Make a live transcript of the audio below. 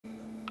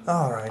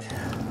Alright.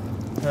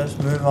 Let's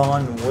move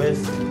on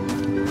with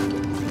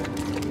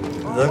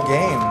the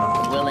game.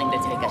 Willing to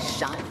take a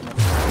shot?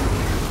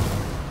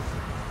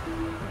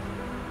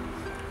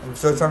 I'm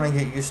still trying to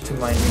get used to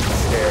my new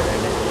chair,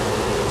 and it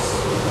is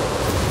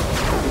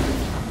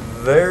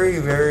very,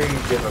 very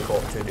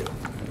difficult to do.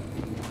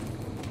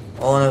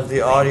 All of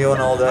the audio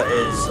and all that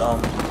is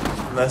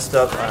messed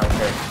up. I don't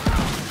care.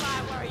 If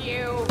I were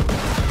you.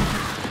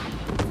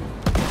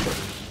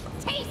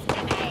 Taste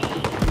me.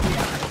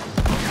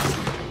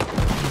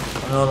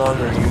 I'm no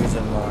longer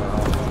using my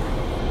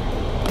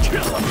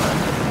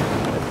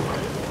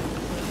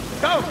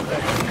Come,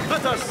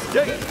 let us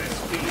stay this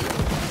field.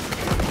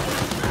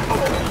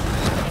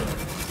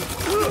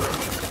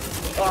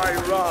 I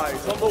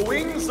rise on the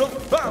wings of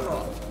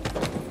valor.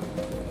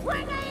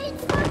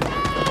 Grenades for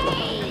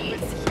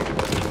days!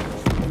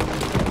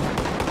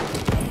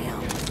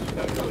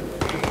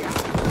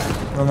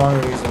 no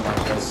longer using my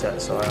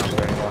headset, so I don't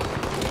care anymore.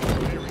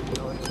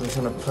 I'm just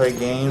gonna play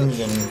games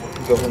and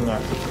go from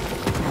there.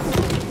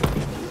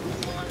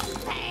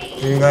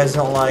 If you guys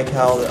don't like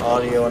how the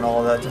audio and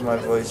all that to my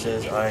voice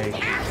is, I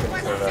could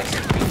care less.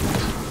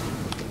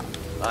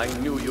 I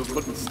knew you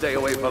couldn't stay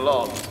away for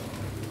long.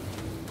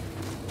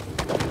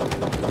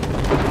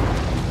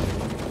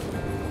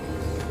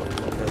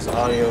 This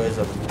audio is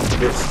a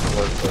bitch to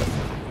work with.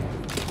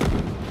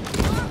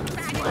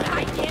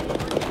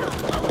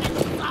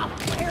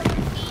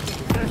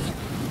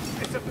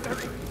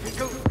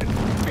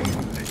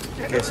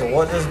 Okay, so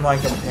what does my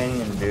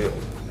companion do?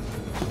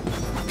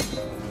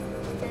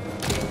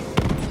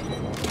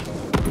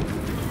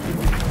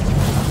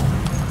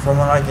 From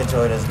what I can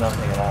tell, he does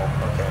nothing at all.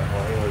 Okay,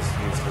 well, he was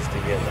useless to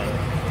get then.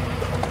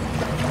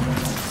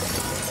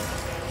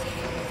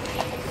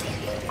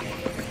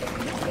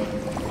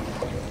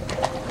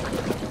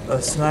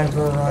 A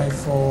sniper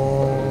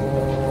rifle,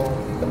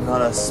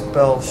 not a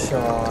spell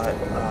shot.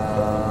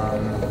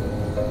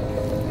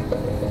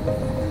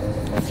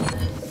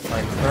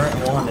 My current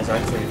one is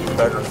actually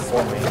better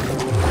for me.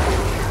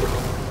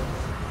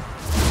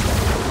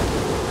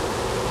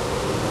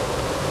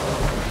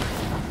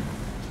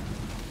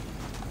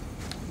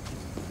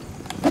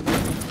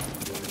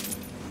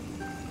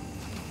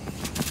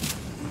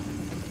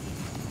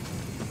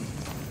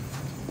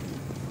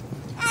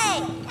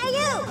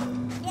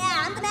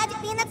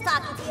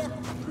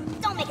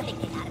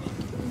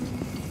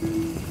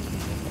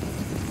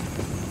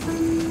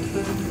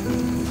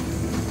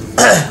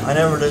 I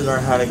never did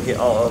learn how to get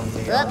all of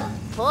the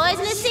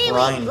poisonous seaweed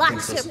shrine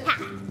blocks pieces. your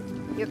path.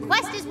 Your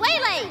quest is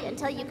waylaid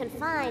until you can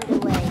find a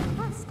way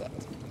past it.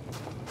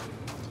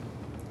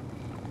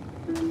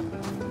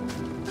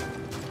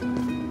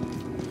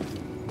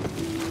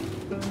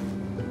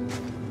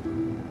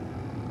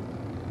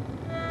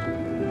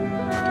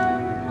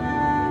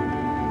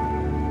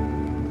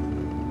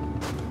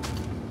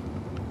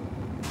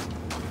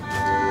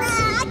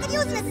 I could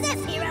use an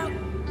assist, hero.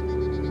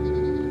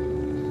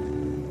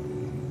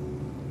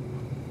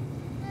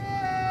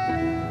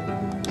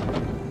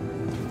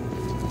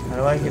 How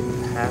do I get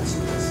past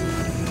this?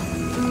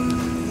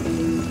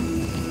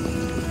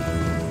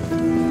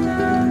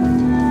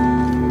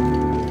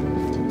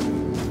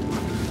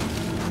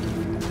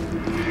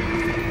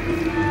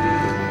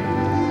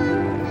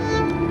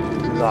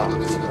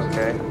 Locked,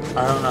 okay. I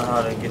don't know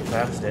how to get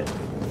past it.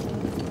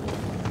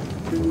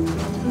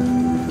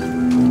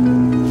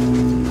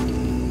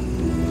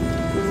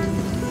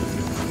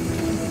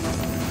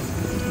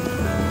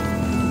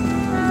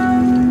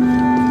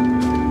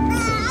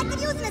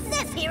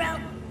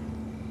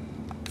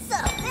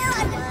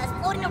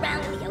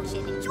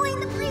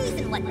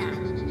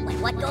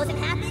 What goes and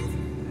happens?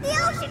 The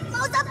ocean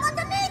blows up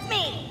underneath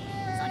me!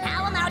 So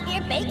now I'm out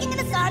here baking in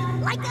the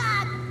sun like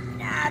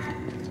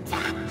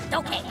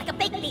okay, like a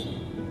baked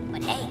bean.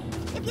 But hey,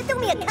 if you do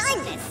me a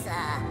kindness,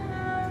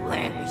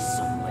 land me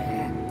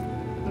somewhere.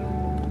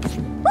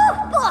 Whew,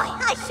 boy,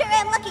 I sure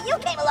am lucky you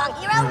came along,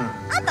 hero.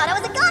 I thought I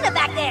was a goner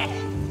back there.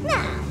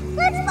 Now,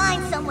 let's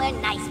find somewhere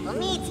nice for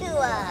me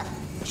to,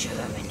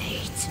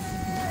 germinate.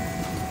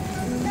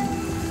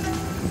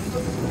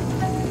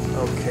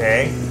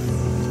 Okay.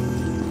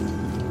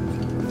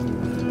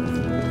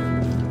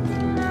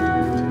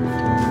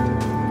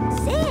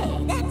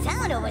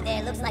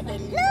 Looks like a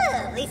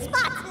lovely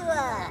spot to,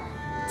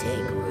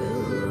 take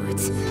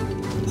root.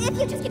 If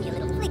you just give me a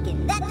little flick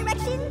in that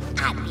direction,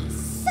 I'd be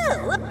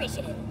so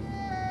appreciative.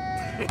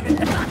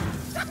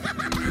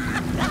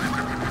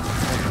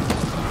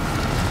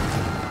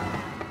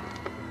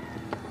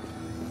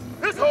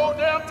 This whole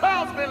damn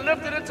town's been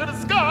lifted into the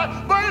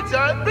sky by a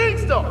giant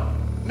beanstalk.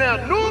 Now,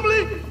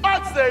 normally,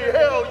 I'd say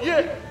hell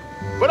yeah.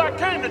 But I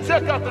came to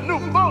check out the new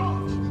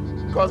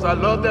foliage. Because I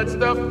love that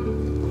stuff.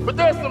 But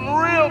there's some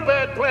real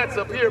bad plants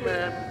up here,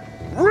 man.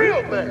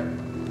 Real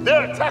bad.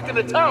 They're attacking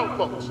the town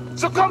folks.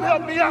 So come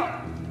help me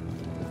out.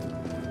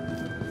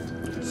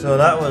 So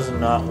that was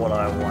not what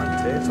I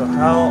wanted. So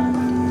how...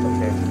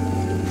 Okay.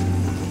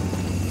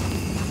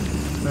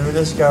 Maybe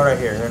this guy right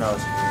here. Who knows?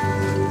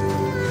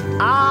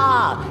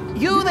 Ah,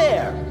 you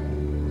there.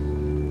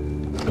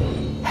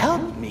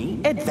 Help me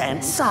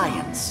advanced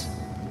science.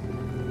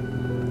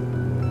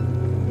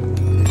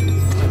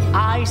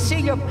 I see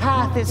your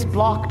path is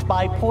blocked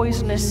by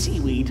poisonous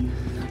seaweed.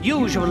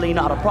 Usually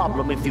not a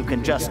problem if you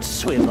can just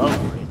swim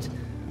over it.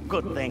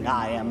 Good thing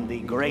I am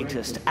the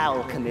greatest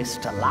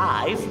alchemist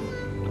alive,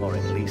 or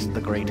at least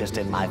the greatest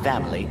in my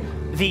family.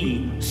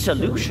 The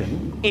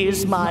solution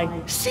is my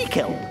sea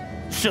kelp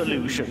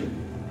solution.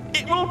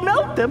 It will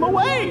melt them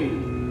away.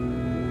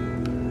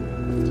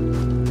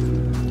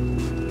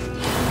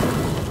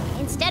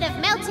 Instead of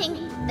melting,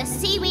 the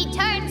seaweed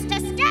turns to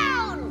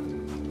stone!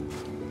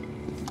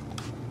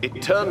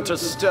 It turned to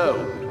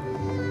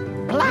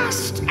stone.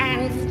 Blast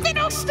and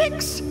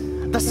fiddlesticks!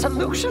 The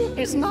solution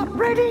is not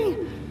ready.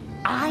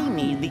 I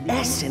need the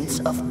essence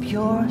of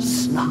pure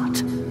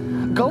snot.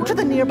 Go to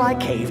the nearby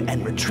cave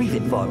and retrieve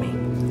it for me.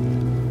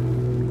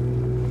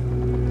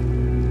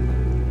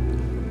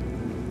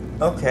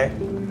 Okay.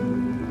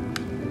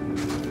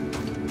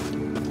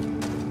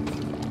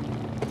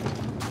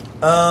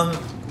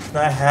 Can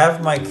I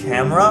have my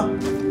camera?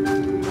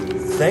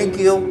 Thank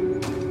you.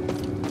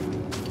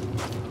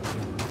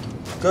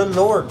 Good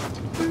lord.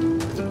 You're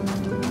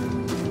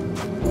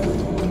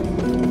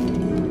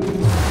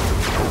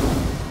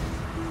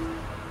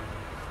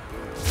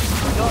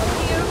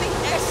near the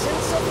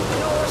essence of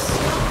pure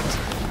snot.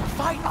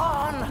 Fight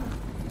on!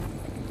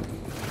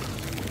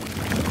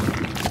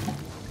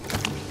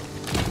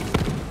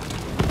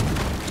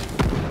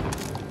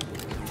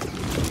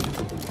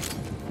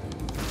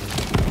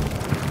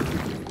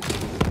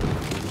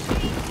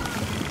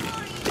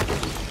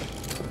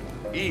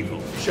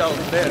 Evil shall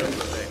never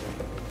prevail.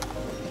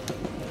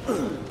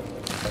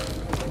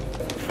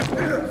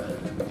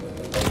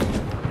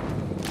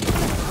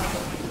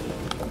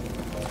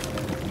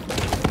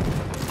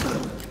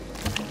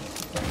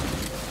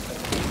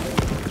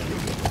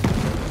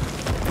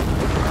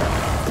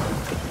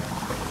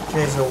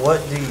 Okay, so what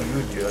do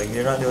you do? Like,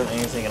 you're not doing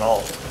anything at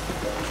all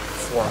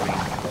for me.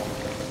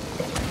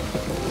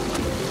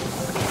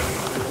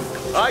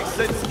 I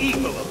sense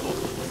evil afoot.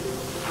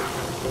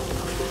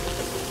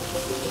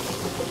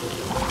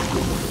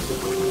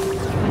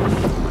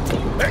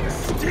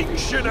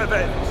 Extinction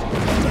event!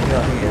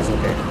 No, he is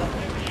okay.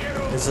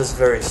 It's just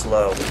very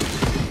slow.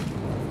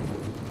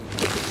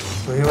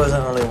 So he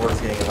wasn't really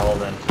worth getting at all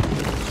then.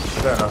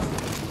 Fair enough.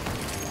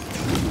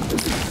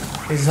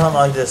 He's not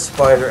like this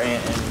spider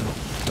ant in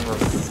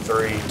number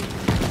 3.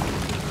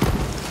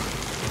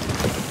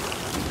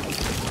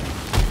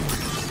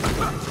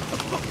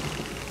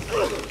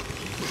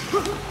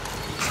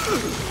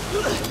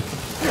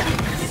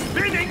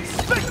 Spinning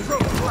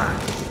spectral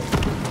flash!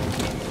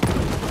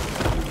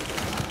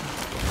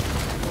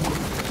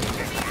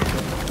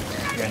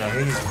 Yeah, no,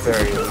 he's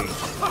very weak.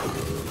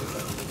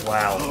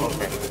 Wow,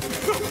 okay.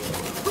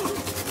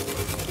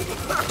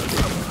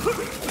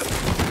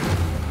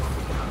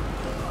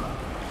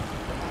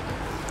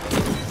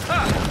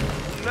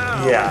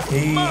 Yeah,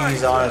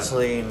 he's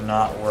honestly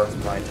not worth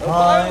my A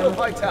vial of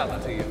time.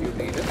 vitality if you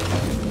need it.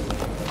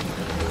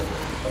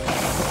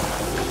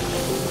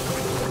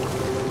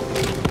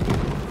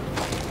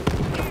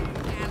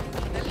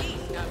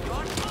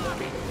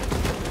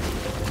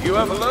 You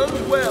have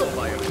learned well,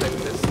 my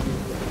apprentice.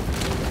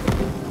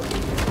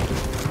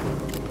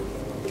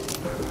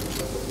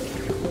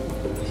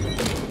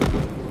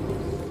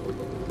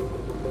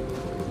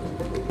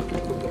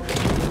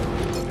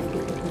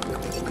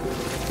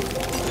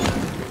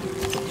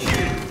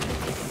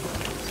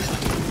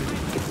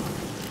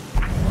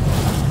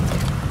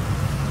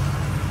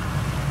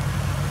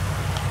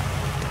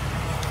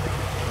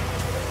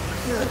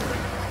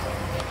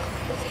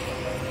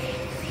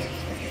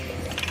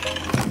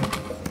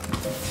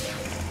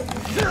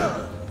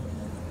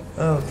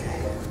 Okay.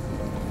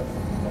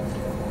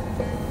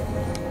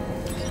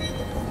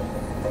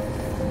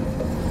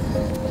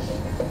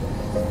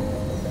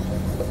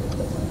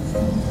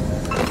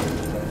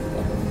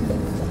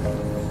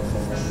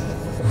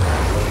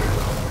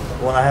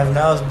 The one I have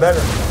now is better.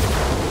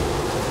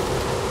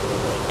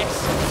 The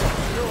essence of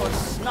pure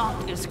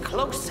snot is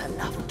close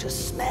enough to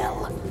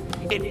smell.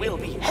 It will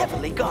be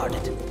heavily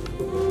guarded.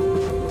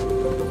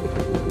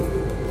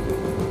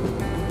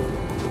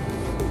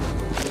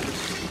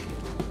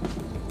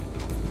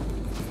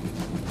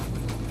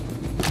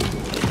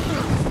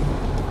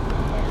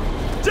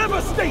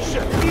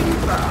 Devastation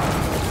inbound!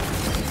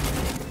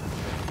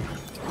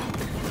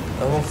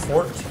 Level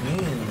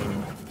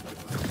 14.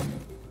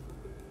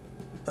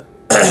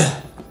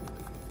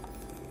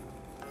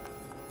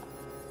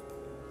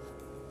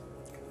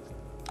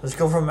 Let's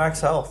go for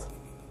max health.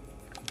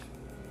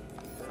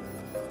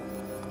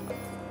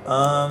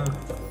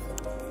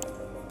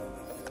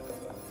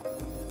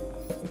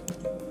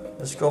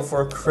 Let's go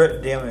for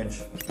crit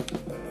damage.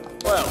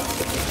 Well,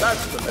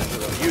 that's the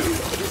measure of you,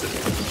 isn't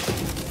it?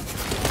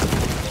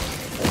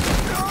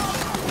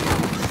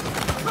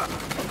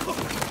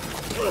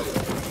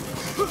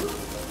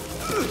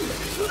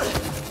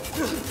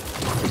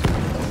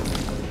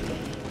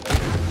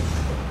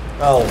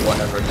 Oh,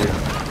 whatever, dude.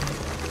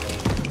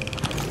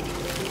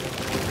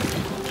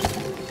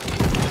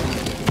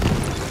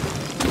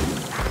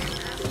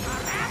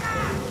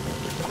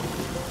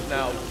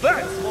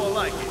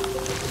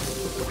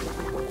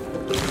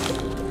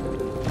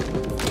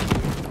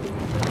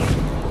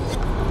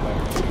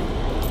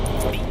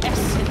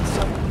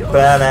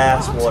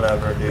 badass,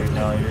 whatever, dude.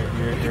 No,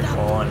 you're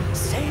gone.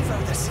 Savor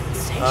the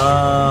sensation.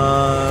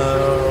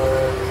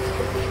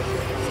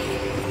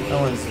 That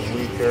one's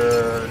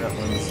weaker. That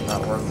one's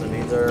not worth it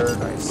either.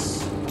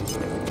 Nice.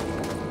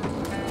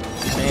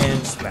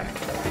 And smack.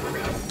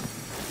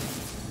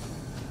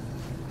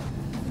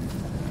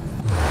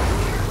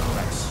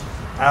 Nice.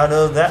 Out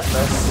of that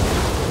mess.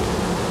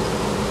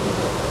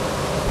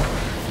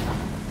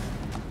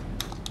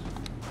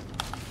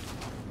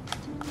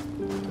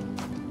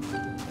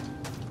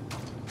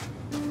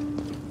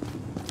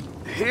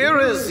 Here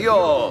is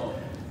your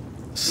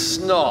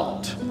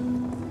snot.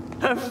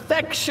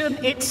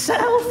 Perfection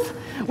itself.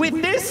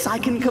 With this, I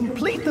can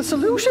complete the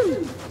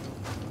solution.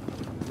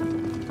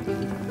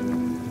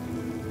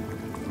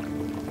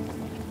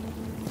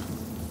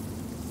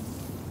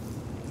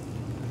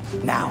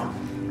 Now,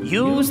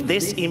 use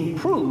this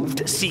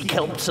improved sea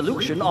kelp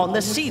solution on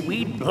the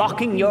seaweed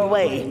blocking your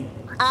way.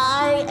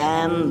 I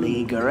am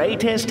the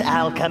greatest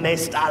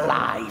alchemist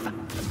alive.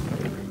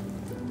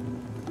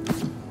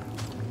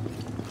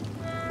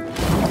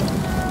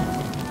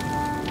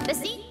 The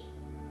sea.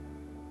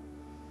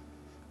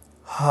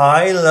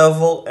 High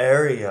level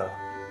area.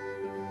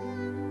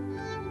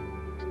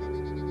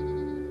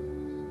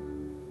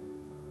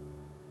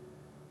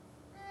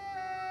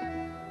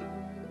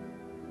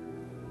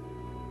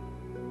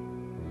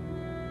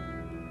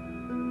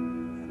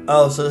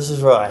 Oh, so this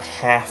is where I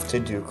have to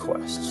do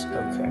quests.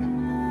 Okay.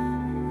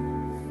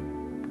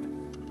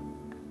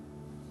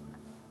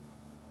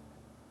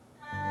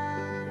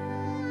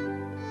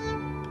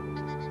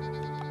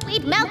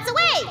 Weed melts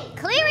away,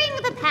 clearing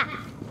the path.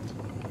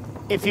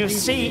 If you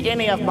see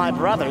any of my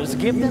brothers,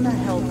 give them a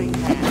helping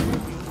hand.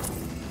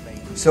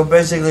 So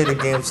basically the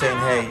game's saying,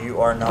 hey,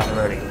 you are not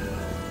ready.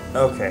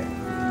 Okay.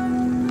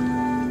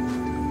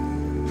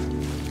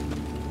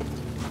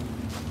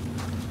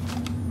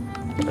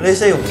 At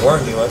least they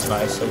warn you, that's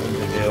nice of them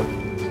to do.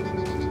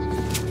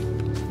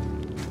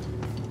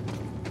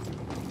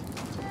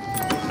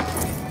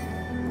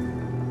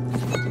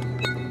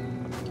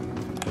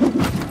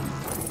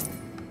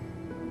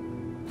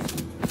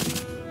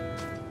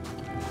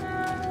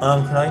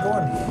 Can I go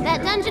in here?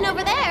 That dungeon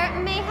over there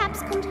mayhaps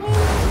contains.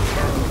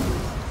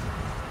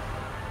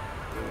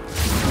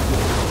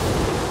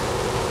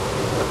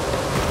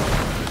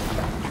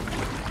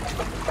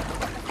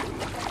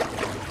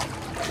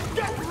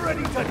 Get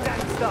ready to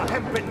dance the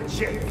hempen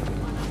jig.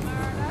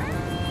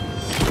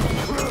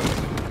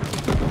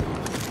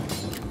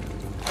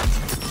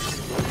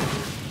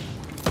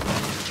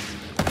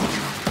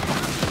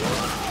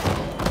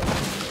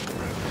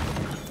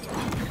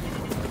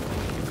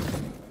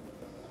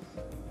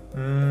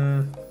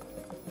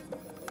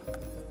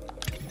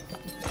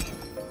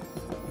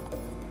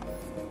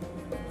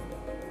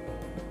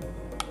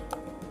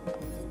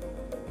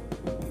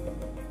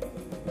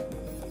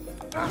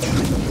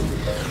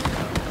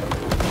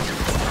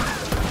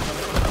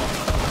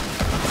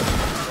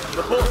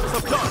 The forces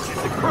of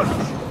darkness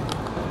approach.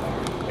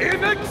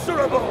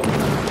 Inexorable.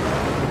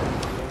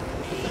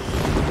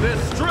 Their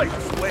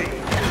strength wanes.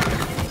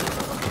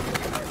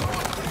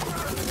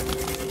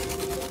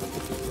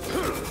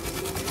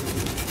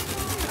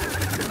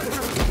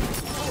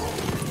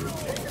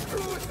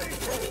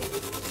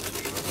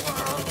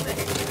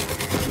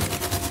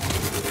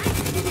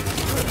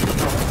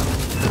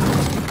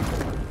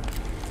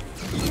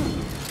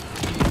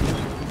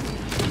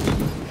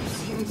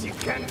 Seems you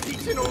can't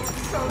teach an old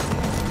soul.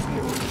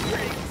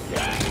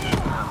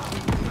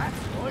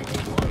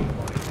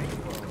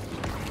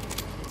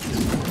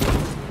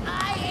 I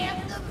am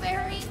the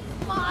very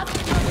bottom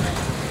of the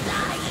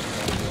dying.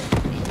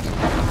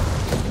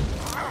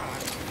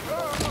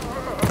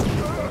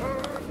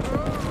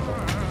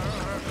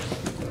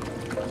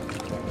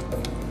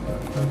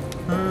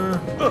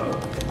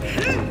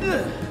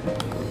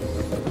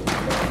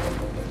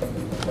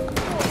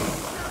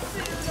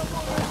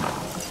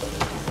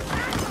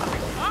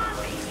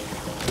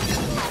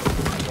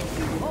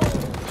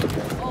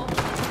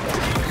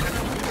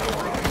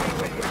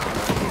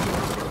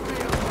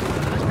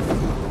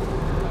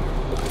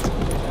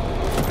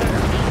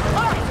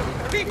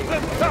 Keep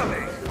them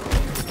coming.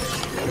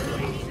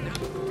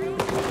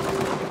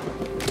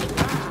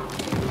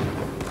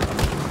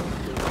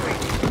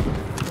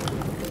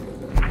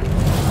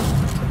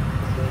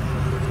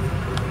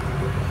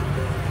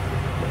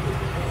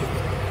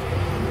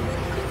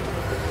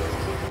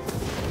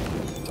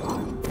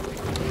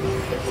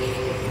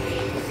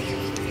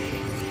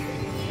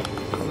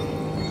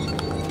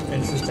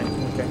 Interesting,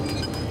 okay.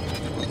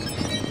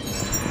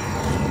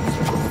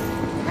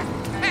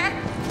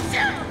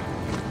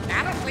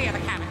 That'll clear the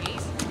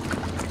cavities.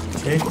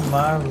 Take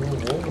my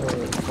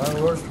reward. My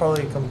reward's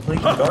probably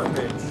complete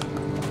garbage.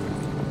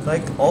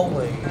 Like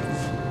always.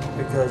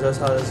 Because that's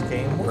how this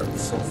game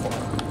works so far.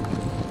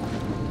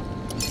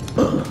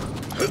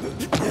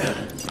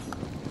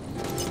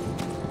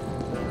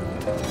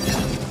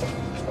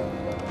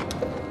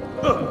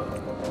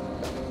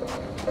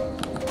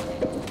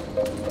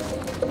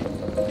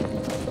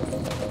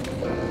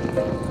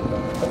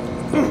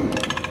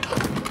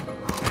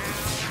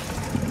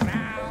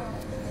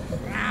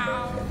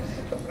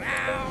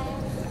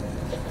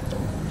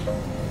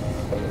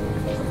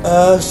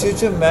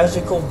 Shoots a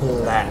magical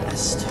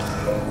blast.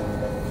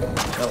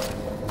 Nope.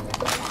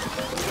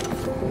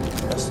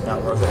 That's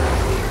not worth it.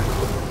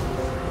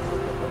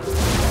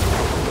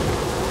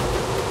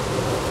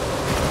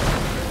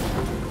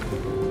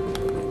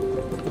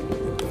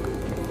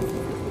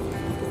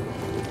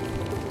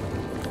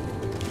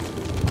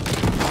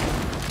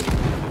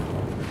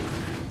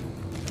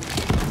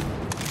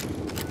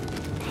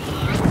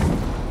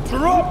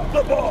 Drop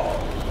the ball!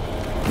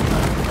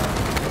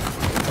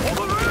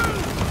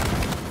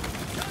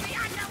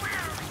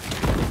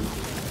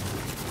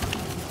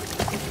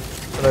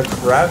 Are the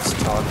crabs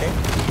talking?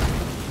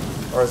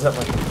 Or is that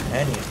my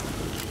companion?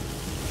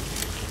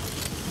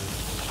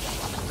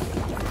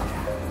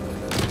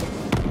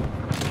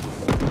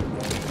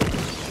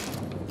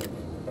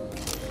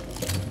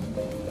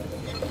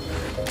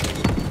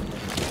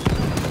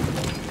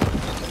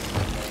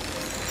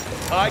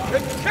 I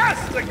can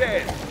cast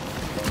again!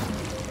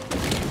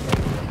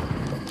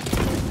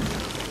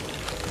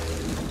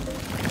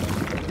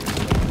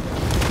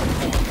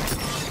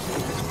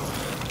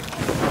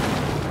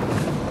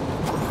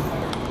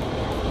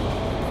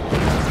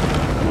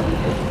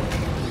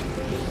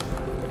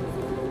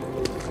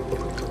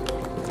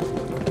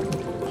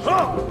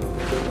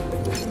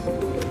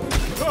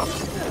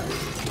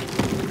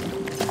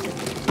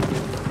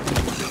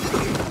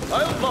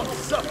 I'll not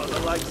suffer the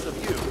likes of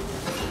you.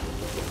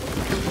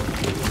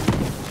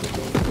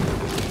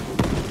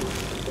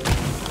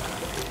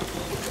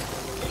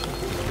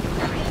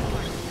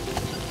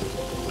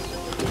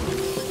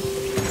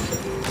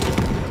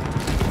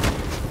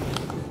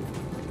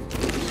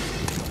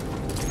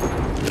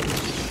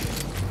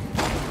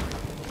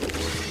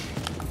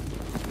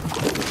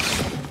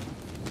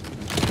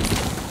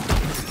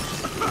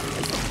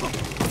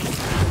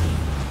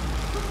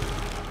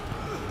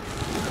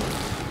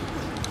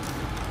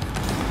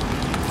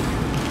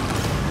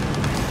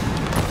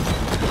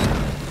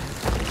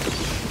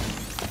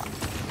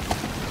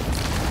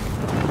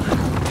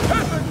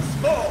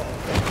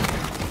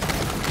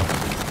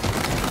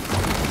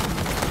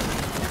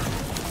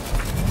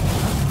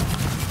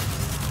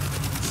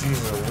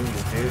 Jeez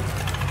Louise, dude.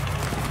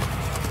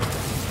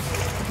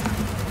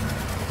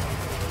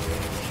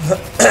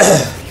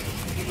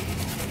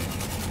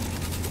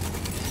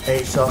 Hey,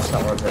 shots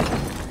not worth it.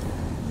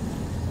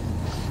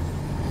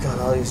 God,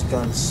 all these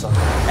guns suck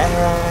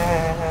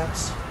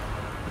ass.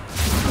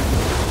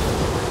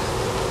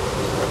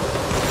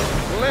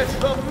 Let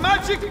the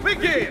magic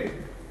begin!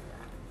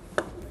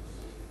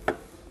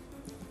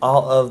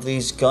 All of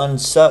these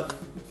guns suck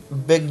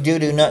big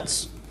doo-doo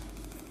nuts.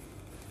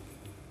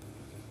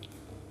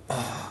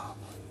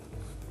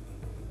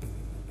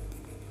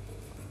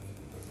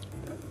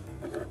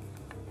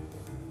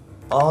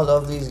 All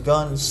of these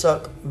guns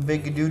suck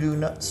big doo-doo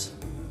nuts.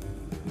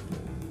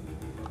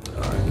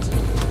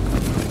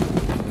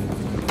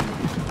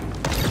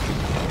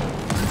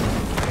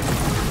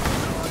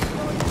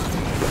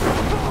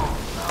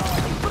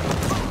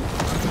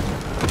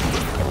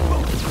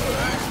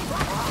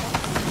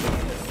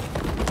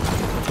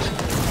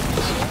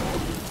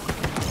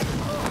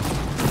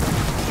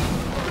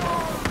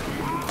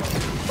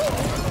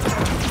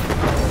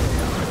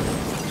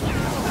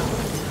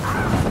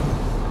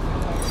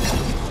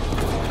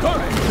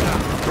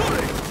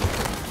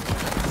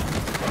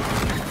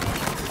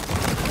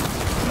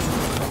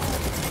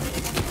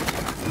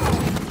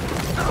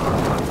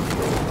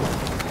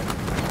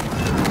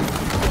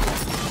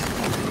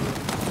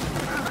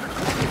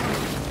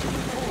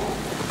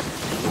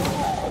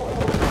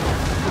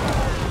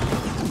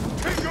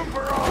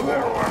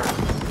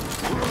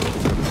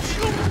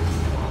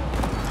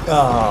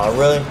 Oh,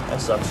 really?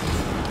 That sucks.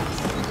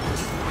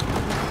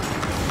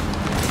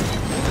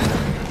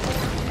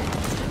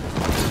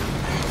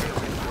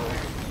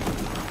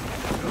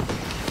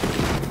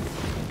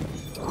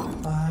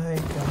 I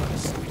got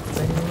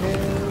something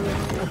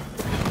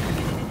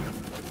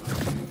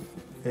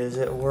new. Is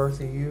it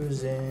worth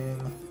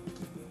using?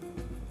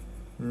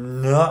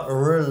 Not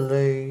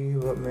really,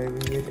 but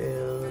maybe it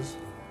is.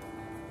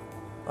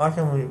 I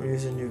can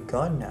use a new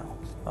gun now.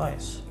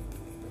 Nice.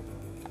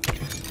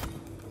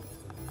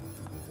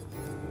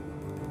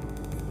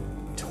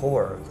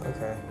 Torque,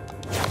 okay.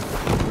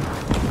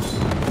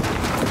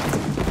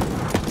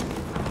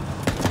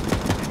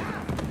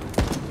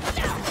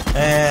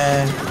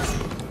 And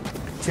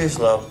too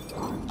slow.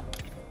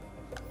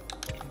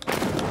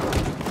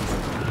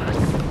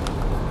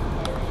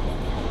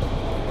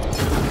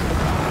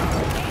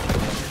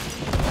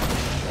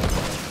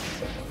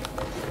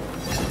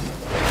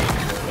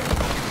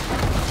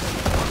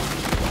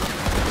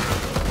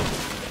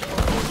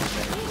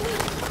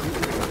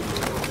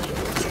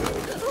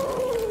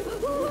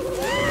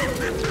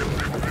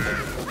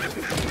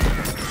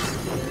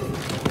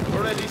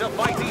 Ready to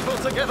fight evil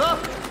together?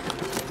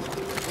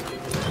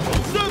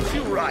 Serves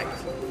you right.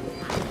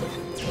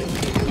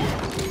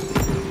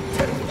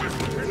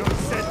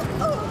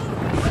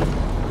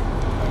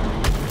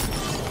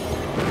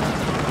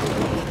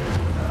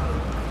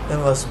 It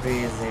must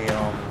be the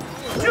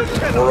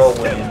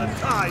whirlwind.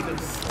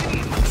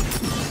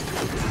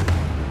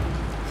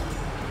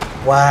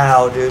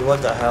 Wow, dude,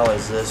 what the hell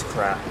is this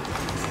crap?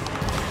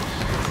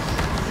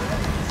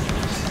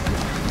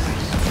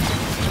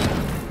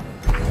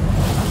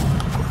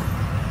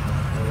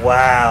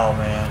 Wow,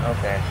 man.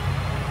 Okay.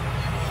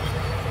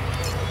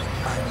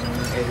 I mean,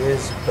 it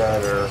is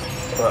better,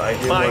 but I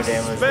do more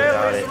damage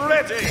without it.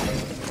 Ready.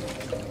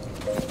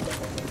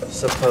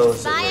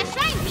 Supposedly. Buy a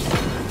shrine piece.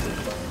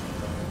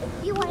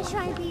 You want a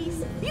shrine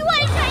piece? You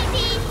want a shrine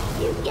piece?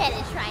 You get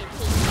a shrine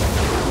piece.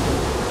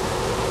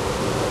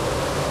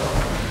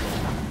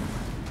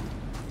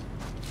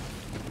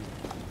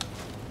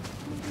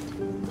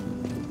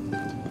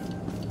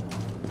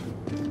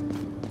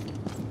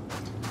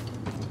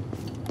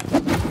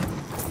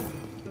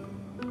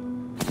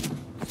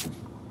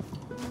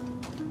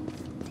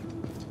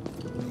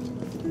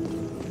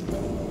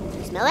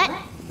 Smell it?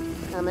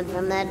 Coming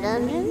from that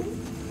dungeon?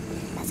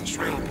 That's a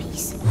shrine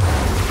piece.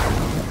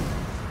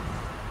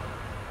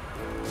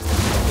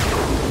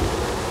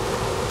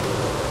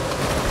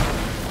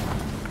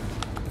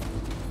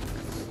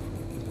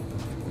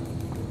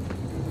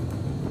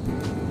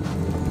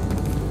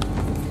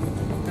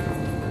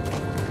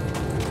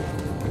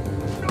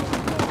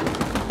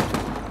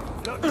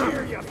 Look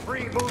here, you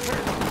freebooter.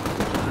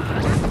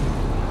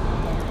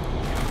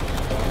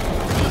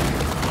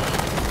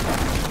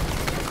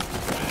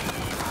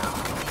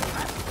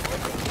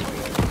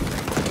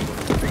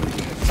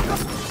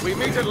 We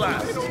meet at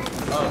last.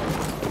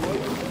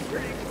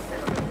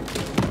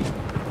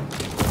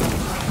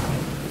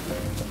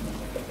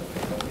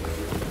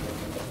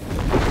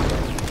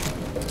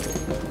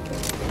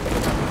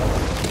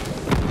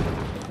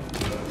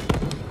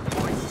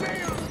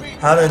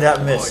 How did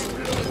that miss?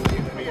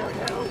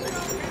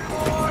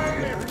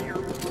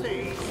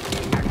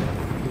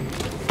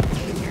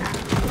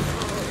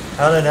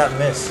 How did that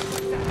miss?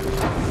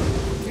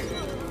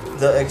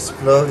 The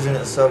explosion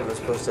itself was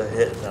supposed to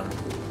hit them.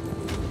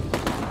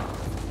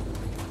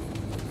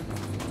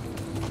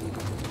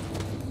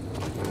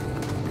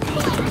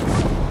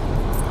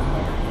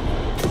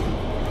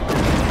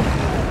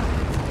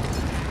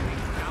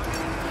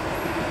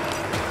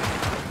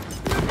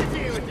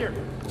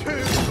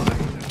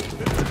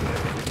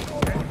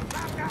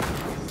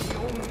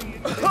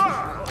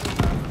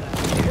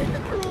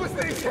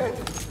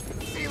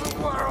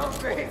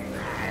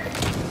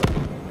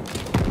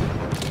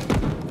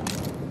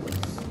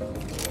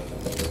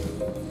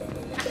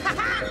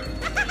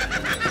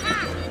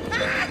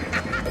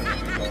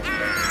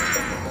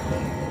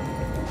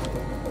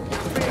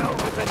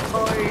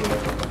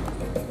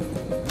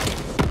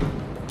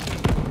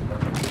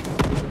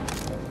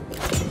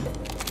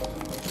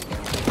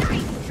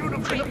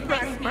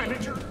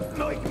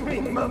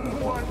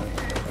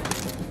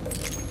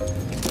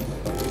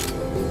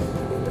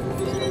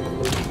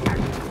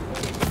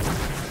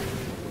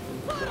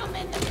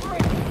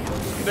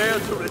 There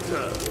to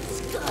return.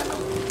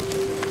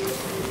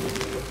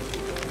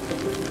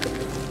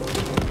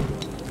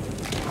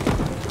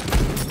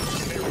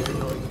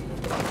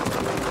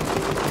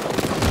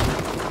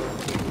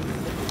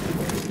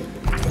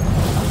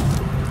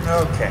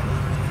 Okay.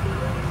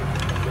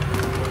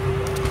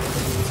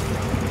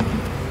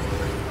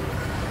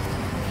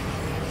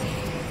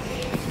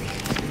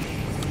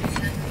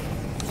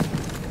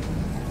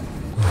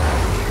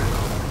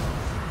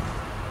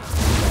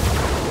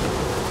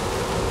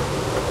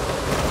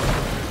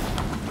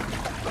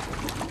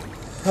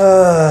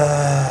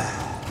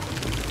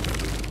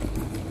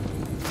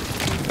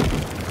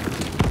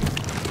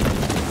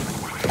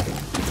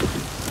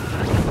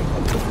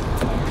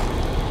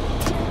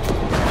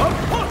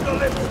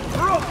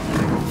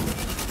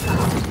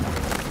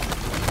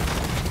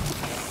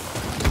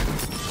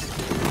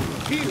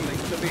 Healing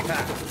to be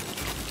had.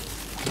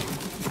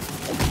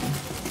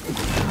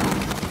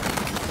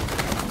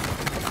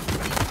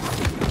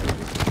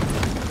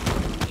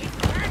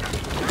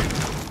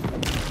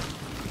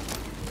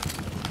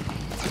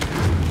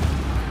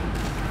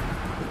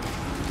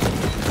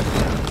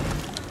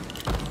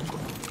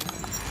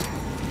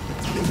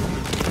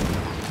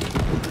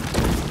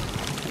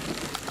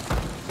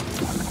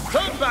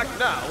 Turn back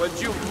now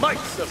and you might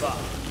survive.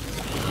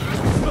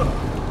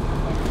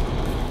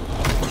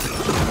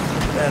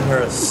 And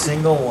hurt a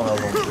single one of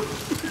them.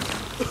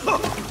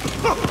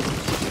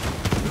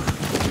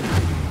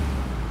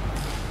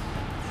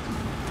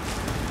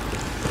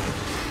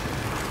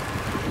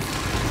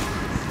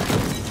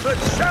 The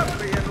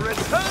champion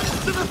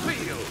returns to the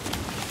field.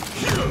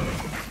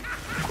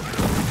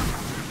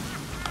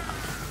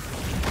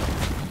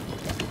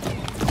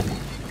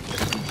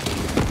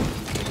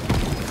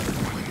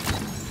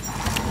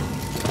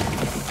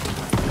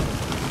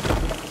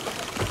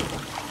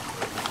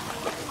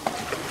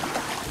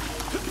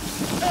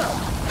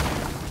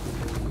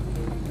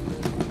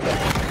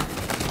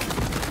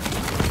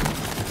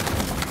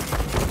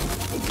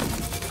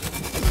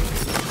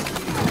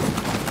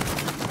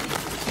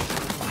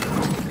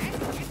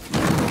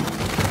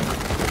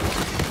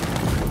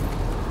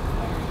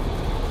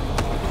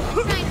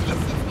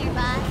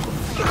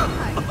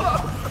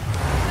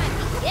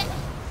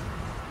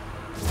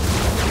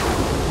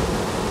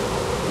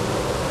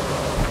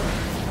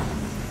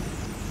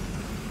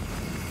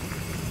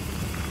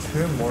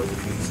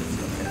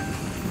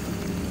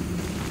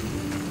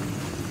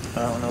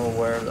 know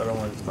where the other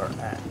ones are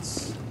at.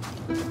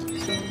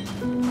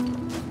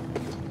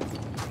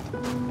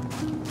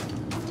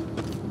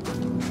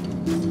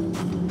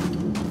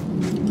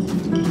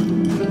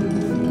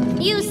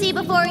 You see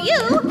before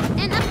you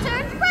an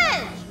upturned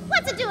bridge.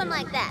 What's it doing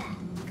like that?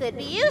 Could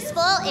be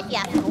useful if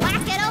you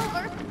whack it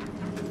over.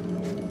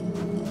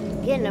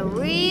 Getting a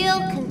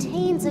real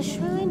contains a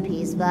shrine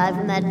piece vibe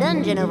from that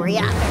dungeon over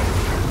yonder.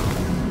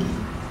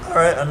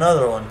 Alright,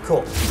 another one.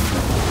 Cool.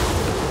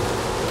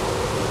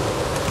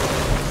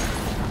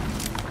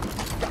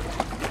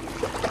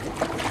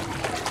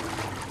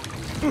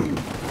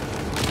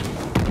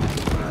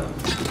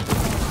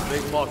 They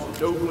marched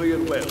nobly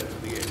and well to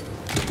the end.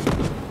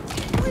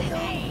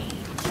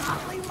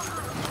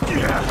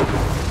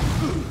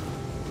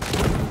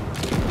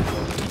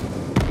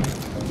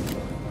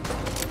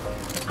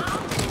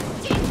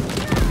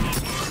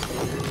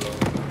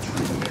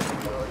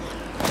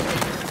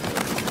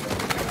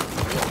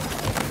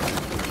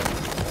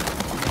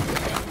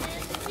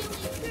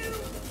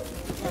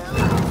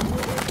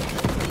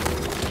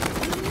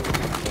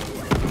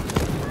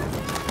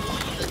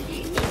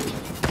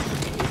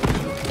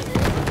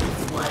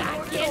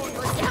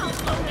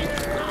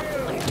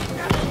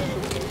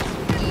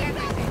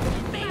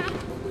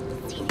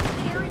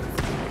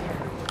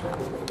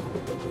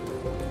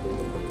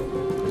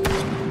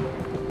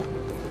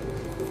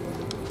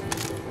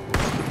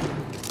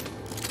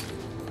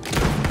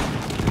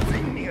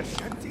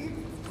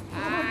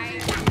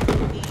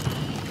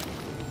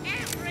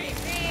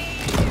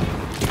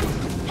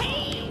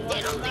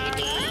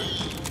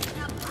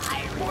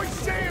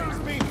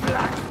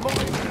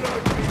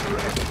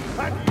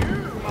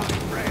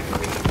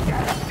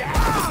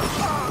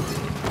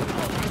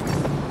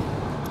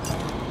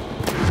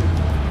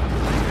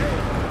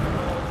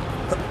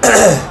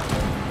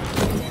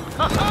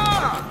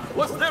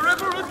 Was there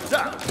ever a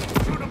doubt?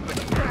 Should have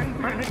been grand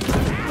manager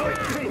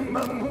like me,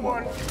 Mum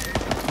one.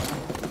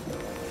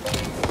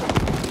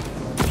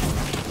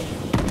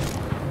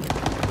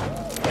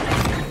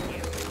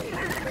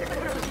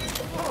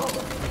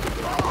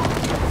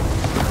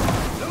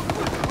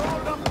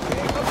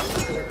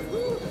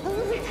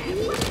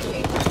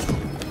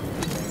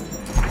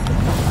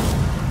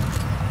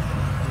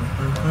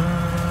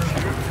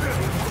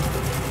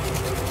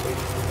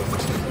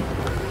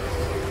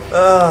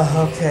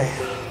 Okay.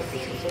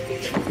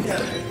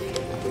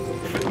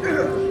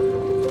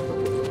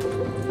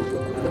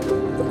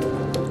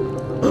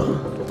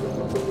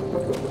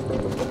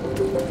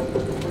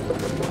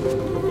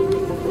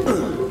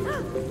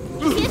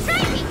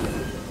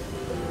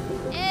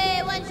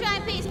 Hey, one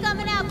shrine piece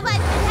coming out, pledge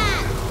in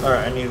hand.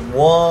 Alright, I need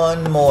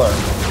one more.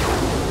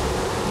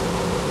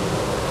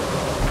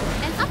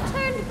 An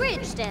upturned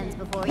bridge stands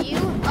before you,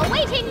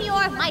 awaiting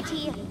your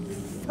mighty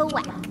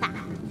thwack.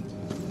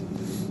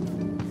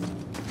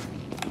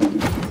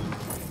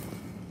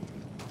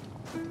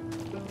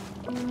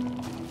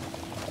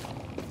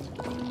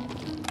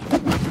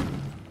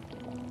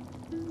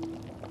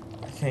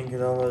 Can't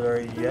get over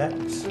there yet.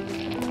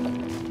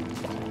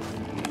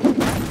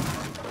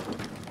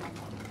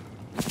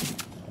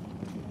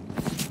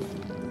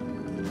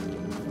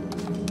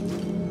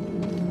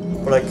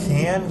 But I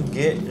can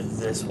get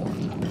this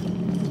one.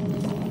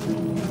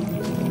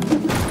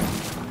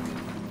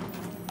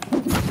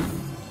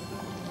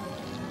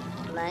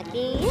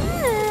 Lucky you.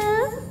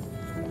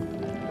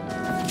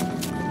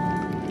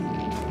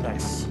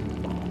 Nice.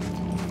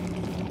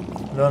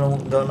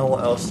 Don't know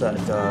what else that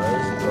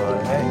does,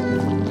 but hey.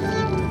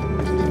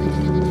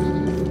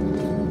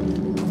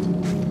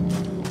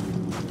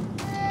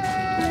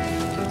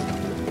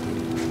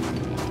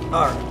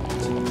 Alright.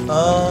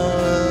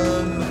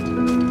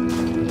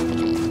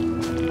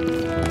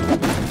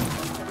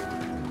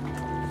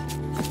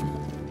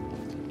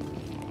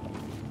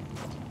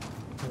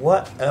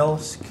 What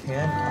else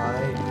can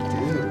I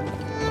do?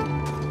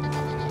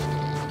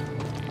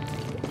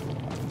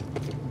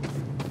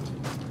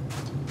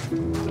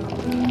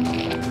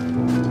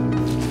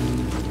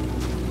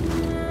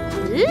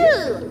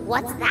 Ooh,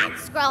 what's that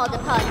scrawled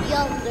upon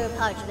yonder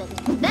parchment?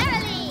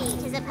 Verily,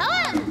 'tis a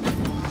poem.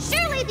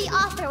 Surely the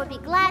author would be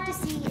glad to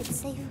see its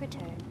safe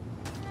return.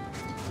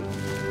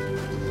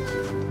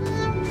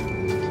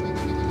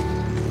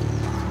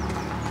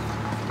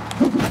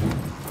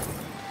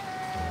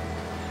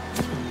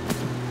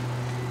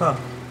 Huh.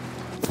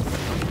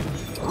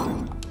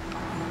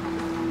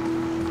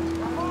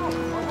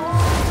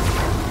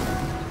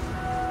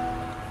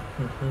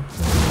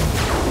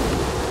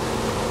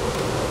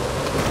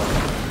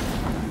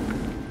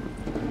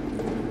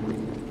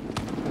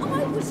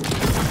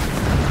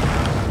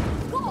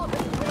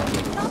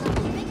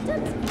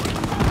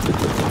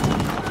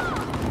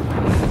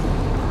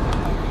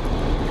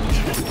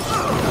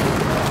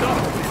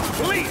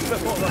 Please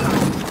before the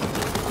house.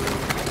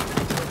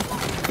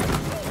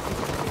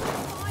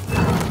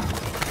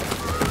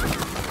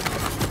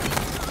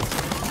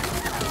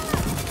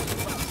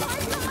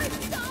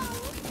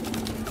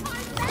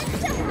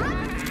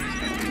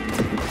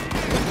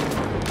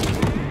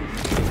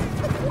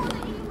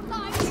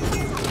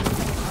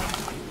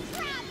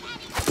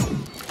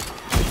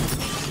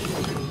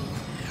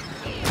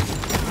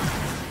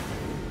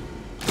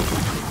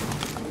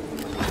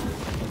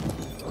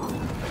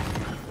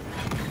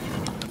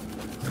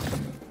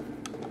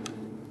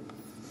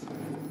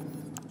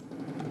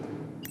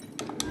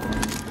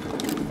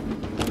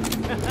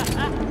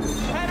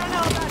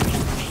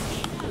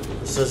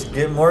 Let's just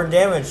get more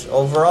damage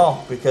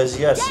overall, because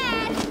yes.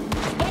 Dad, get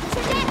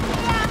your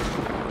net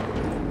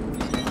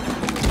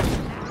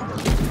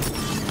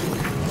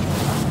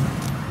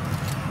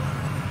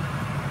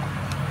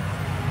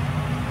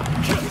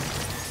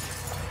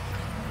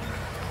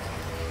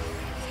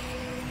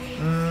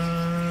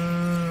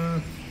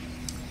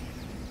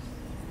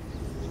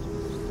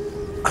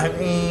I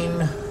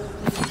mean,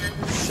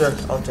 sure,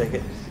 I'll take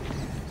it.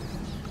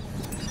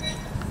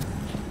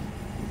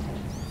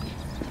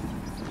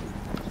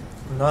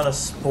 Not a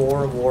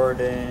spore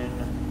warden.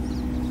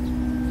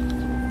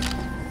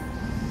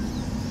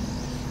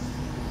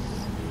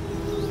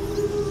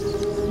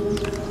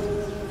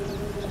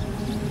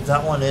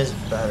 That one is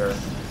better.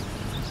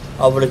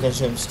 Oh, but it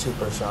consumes 2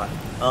 per shot.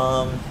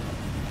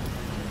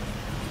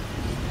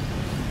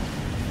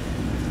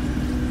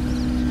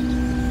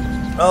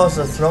 Oh, it's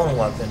a thrown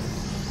weapon.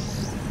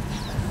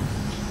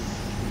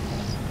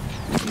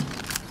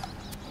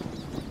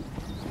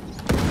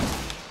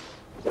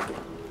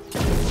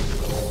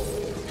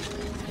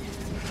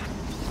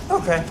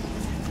 Okay.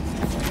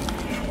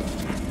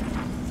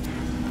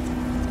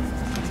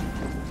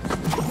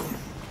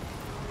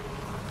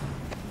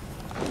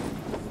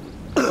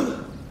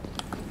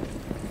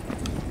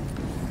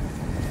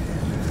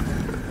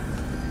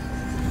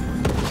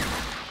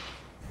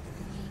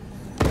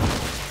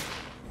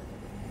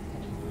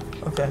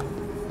 Okay.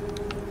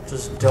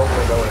 Just don't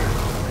reload it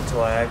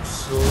until I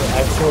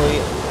absolutely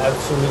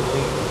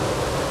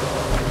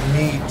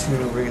need to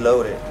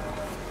reload it.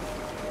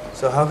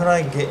 So how can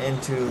I get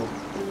into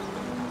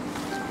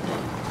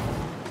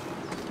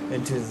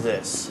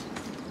this?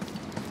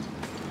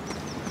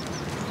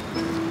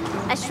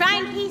 A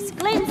shrine piece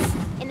glints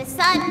in the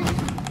sun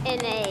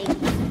in a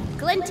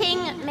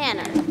glinting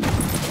manner.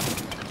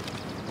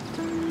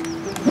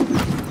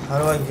 How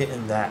do I get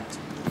in that?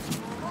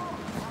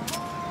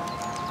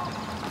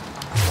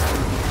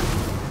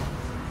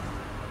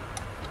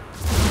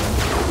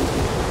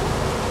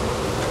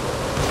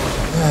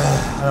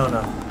 I don't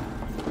know.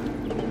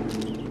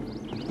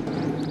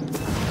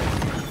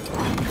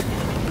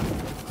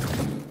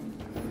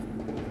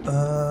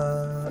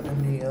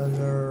 Any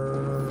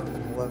other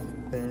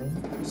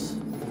weapons?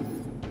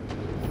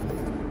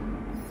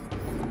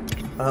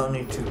 I don't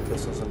need 2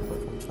 pistols and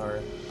quick, I'm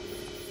sorry.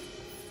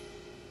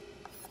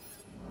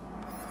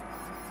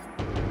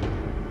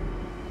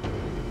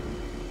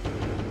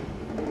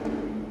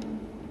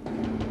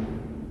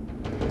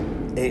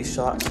 Eight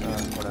shots?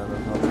 Whatever.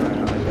 I'll try it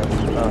out, I guess.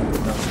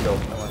 No skill.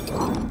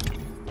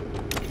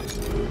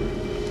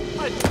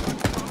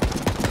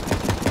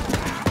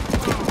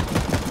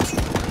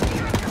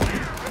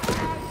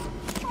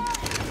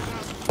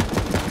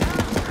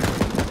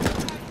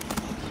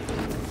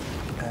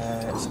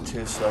 It's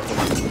too slow.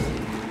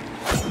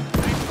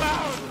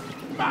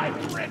 My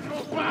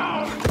brittle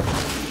bones!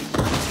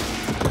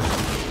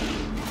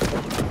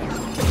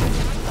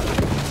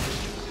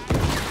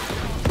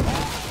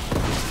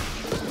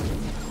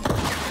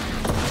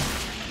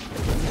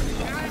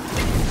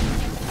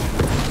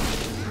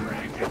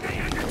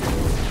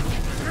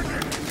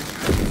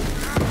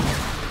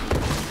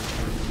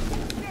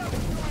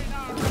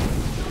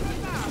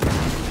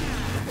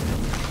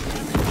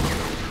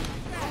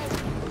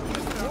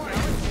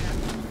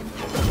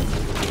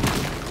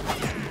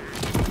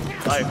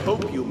 I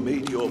hope you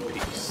made your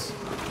peace.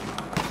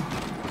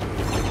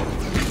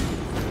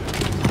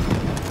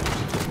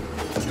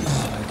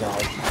 Oh my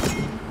god.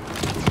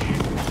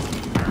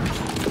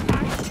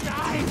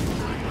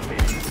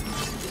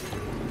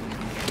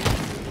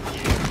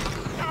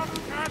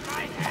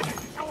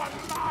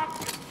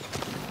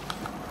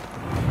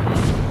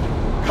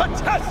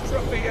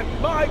 Catastrophe at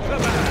my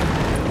command!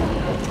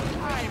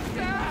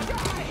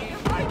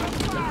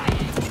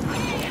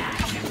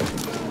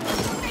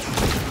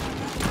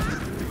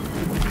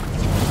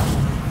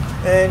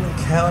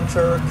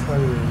 Encounter what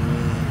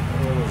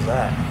was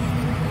that?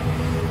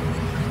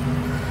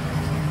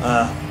 I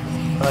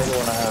like the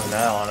one I have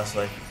now,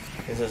 honestly.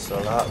 This is a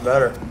lot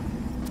better.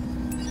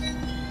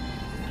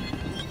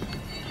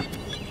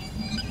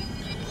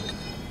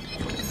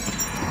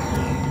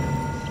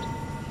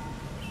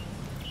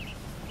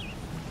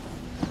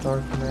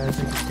 Dark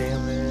magic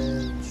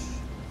damage.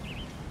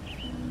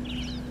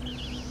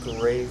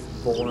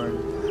 Graveborn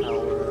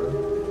power.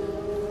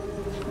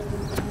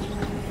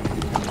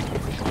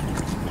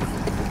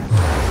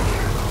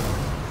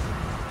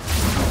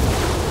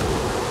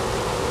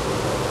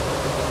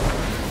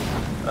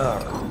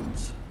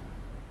 Alright.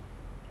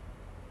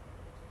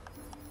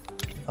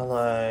 I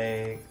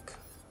like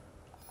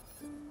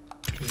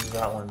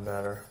that one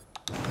better.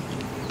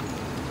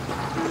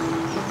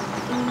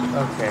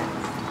 Okay.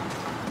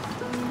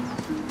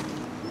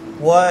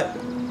 What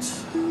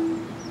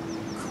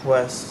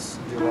quests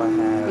do I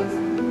have?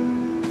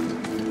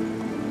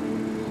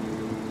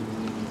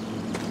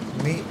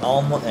 Meet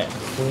Alma at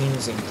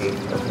Queen's Gate.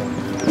 Okay.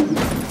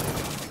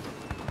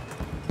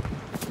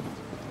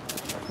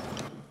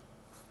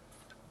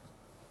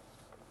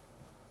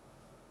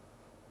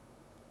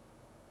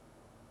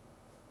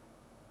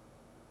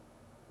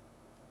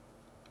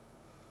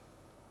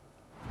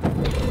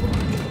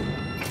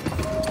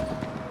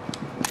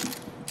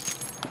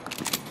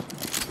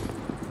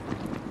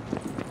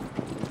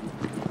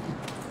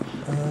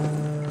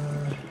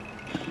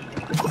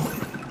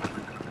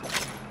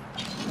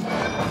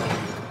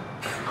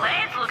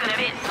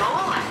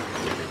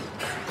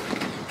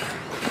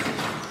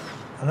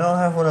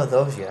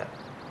 of those yet.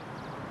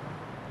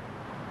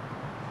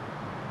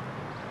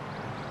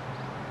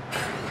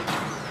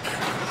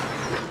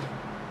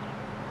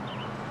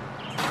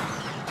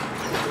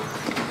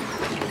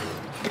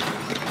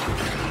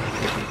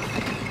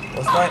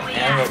 What's my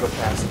ammo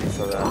capacity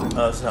for that?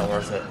 Oh, it's not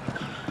worth it.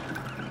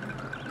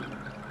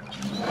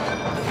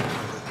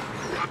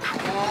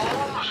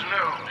 Was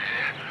known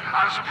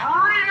as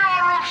bringer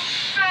of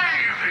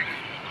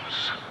savings.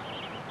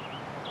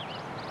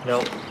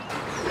 Nope.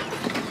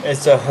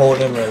 It's a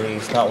hold and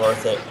release, not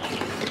worth it.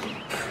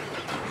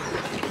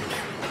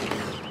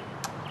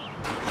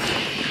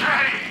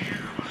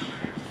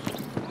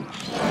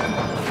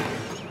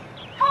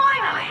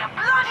 Finally, a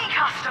bloody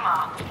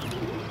customer.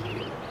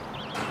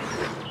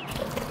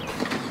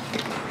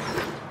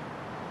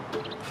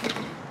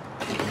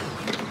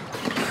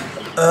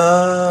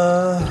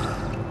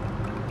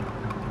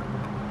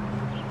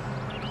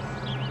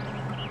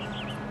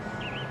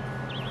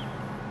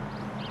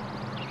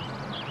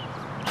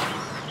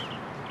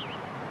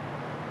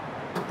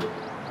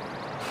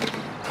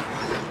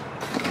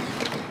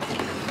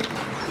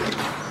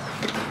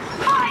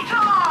 Fight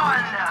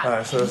on!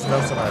 Alright, so there's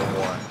nothing I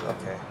want.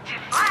 Okay.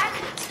 Deflect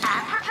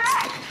and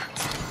protect.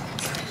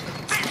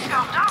 Bit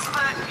scuffed up,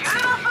 but good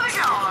enough for the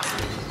guard.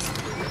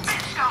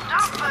 Bit scuffed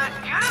up, but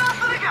good enough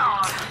for the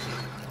guard.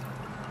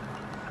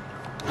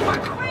 For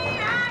Queen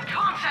and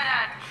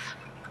Continents.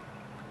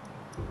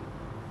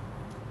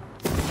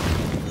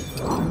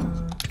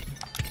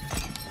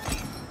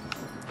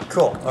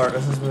 Cool. Alright,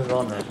 let's just move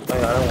on then. Oh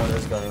yeah, I don't want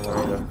this guy anymore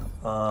either.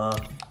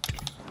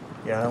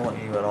 Yeah, I don't want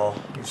you at all.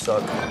 You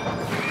suck.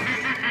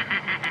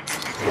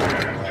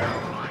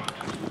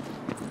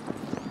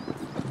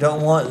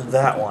 Don't want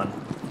that one.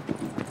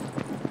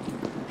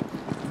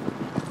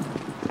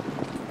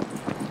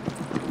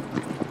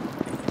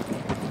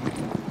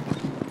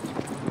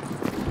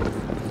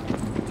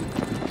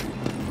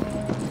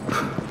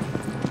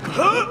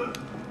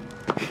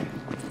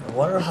 I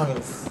wonder if I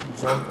can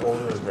jump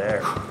over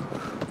there.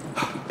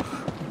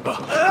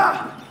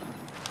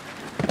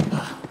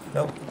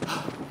 Nope.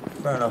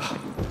 Fair enough.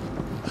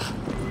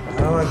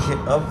 How do I get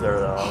up there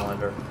though, I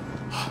wonder?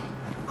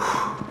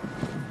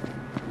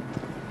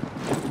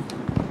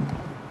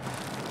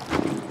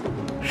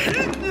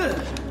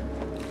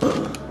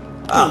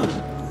 Ah.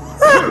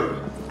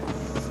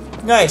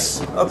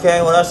 Nice.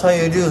 Okay, well that's how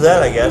you do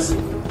that, I guess.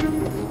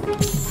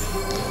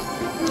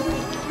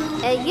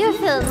 You're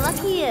feeling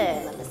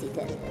luckier,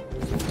 Mamacita.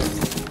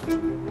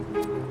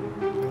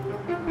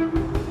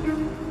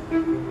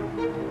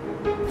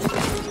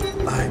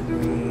 I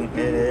mean,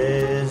 it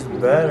is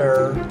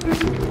better.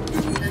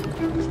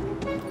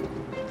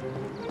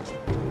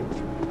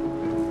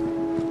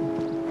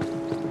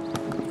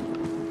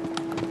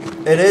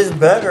 It is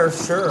better,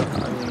 sure. I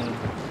mean,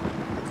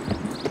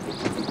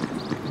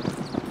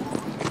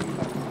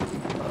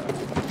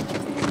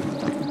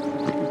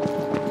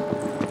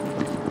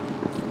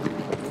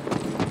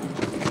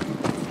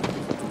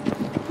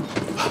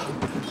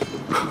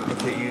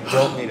 okay, you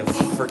don't need a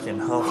freaking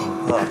huff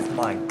and puff.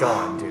 My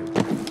God, dude.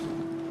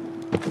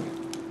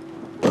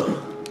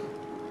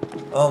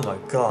 Oh my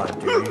God,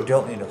 dude, you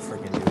don't need to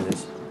freaking do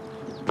this.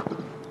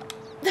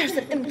 There's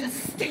an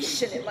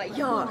infestation in my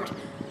yard.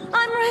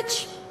 I'm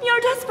rich.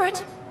 You're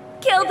desperate.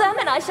 Kill them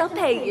and I shall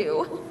pay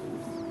you.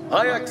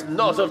 I act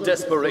not of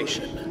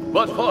desperation,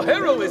 but for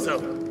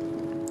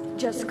heroism.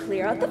 Just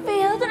clear out the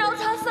field and I'll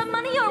toss some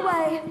money your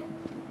way.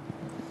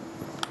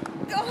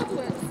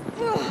 Goblins.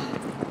 Ugh.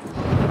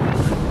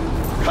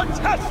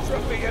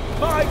 Catastrophe at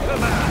my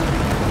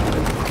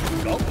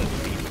command! Goblin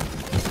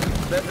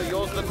people. Better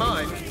yours than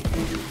mine.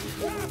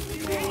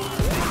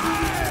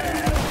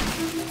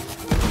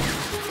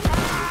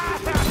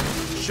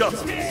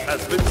 Justice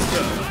has been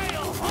served.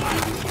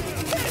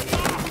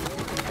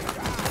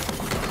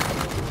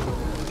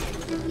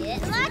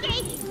 Get lucky.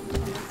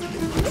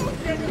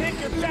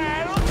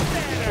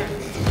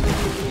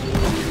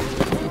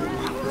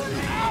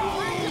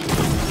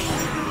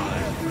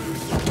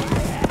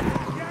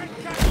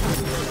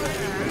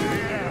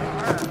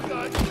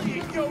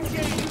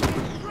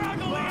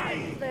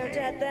 They're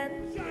dead then?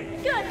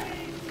 Good.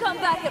 Come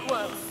back at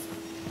once.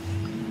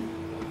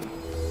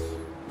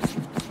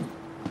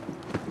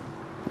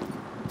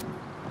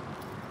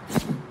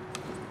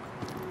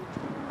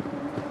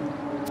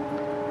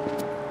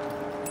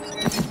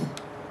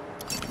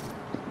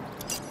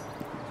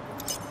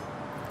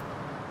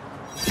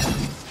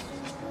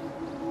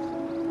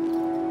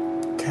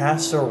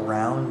 Cast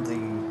around the...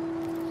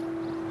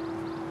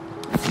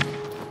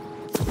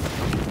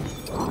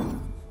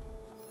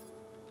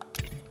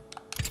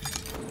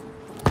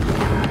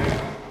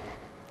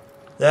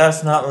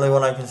 That's not really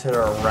what I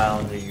consider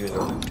around the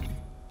user.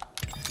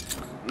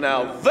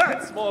 Now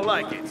that's more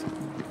like it.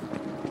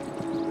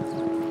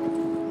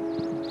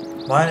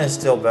 Mine is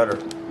still better.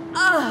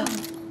 Are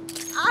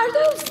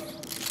those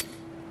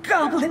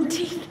goblin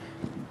teeth?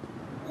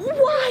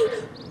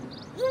 Why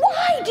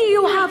do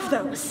you have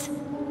those?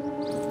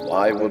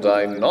 Why would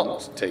I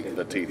not take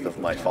the teeth of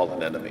my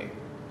fallen enemy?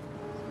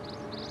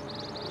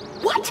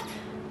 What?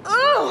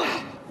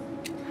 Ugh!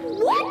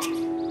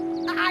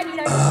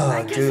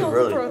 I guess dude, I'll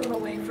really. throw them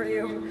away for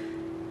you.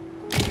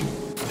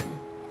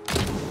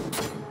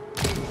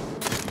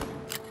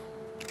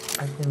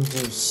 I can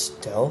do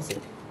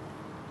stealthy.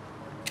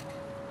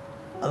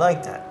 I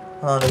like that.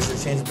 Hold on, does it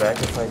change back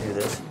if I do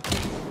this?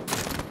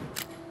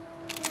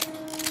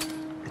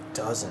 It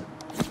doesn't.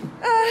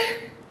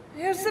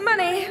 Here's some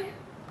money,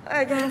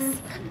 I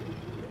guess.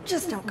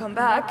 Just don't come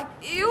back.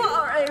 You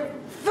are a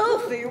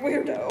filthy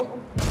weirdo.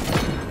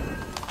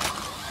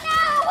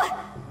 No!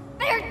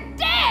 They're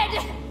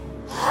dead!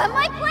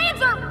 My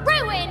plans are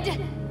ruined!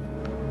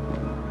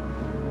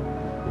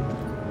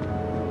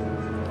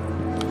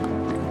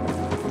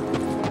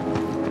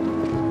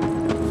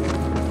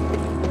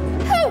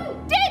 Who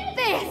did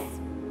this?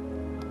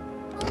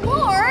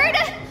 Lord,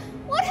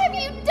 what have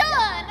you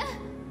done?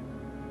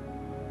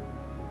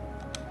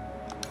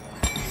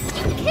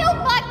 You killed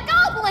my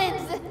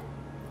goblins!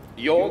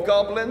 Your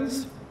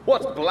goblins?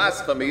 What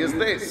blasphemy is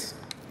this?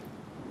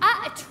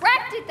 I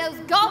attracted those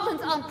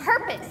goblins on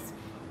purpose.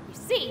 You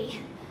see,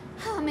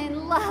 I'm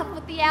in love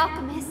with the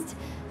alchemist.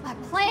 My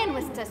plan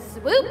was to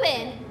swoop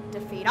in,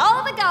 defeat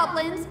all the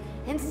goblins,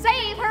 and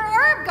save her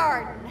herb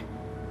garden.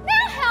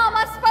 Now how am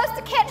I supposed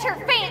to catch her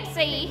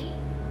fancy?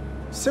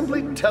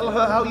 Simply tell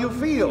her how you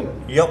feel.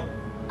 Yep.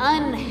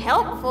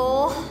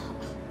 Unhelpful.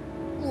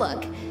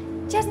 Look,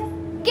 just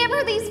give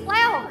her these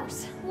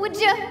flowers, would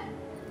you?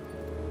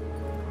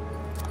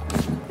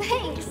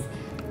 Thanks.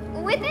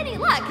 With any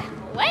luck,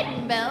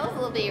 wedding bells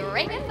will be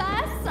ringing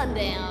by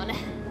sundown.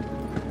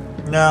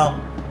 No.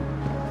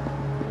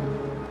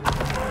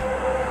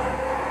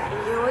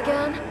 You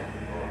again?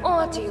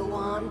 What do you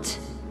want?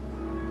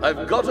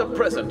 I've got a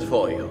present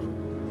for you.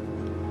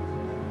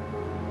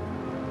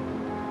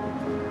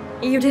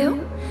 You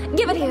do?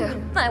 Give it here.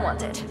 I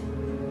want it.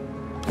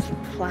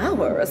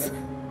 Flowers?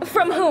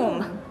 From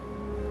whom?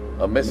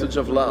 A message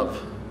of love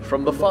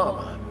from the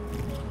farmer.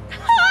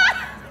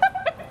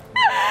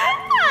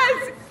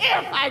 As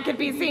if I could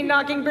be seen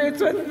knocking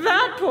boots with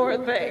that poor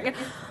thing.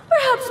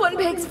 Perhaps when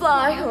pigs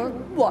fly, or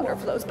water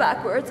flows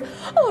backwards,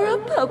 or a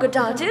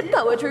polka-dotted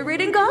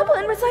poetry-reading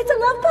goblin recites a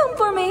love poem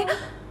for me.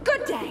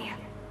 Good day.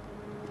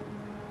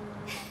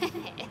 Did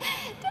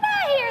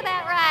I hear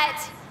that right?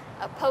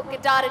 A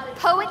polka-dotted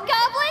poet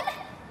goblin?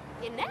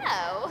 You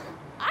know,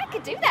 I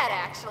could do that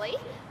actually.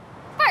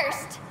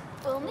 First,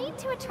 we'll need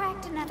to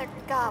attract another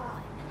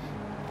goblin.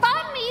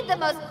 Find me the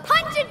most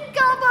pungent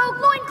gobbo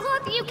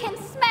loincloth you can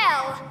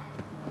smell.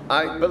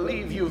 I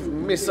believe you've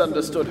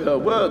misunderstood her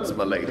words,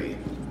 milady.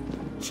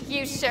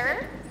 You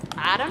sure?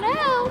 I don't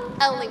know.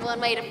 Only one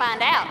way to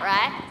find out,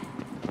 right?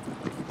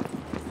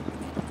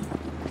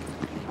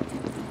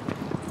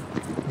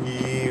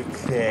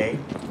 Okay.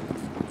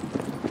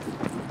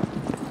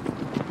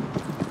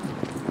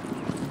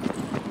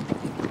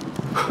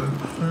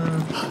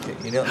 Okay,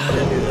 you don't need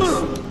to do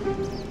this.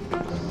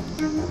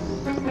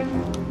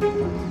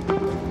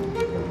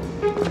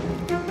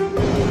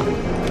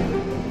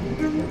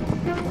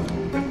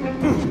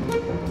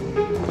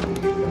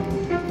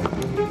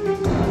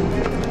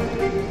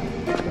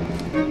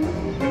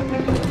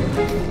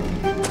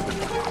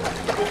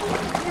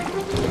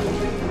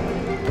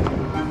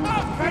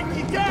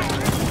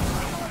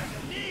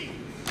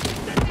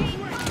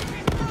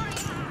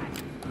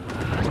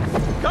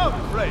 Come,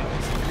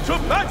 friends, to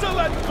battle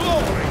and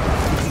glory!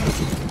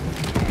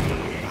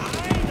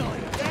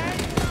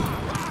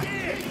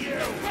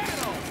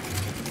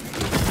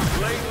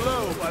 Laying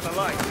low by the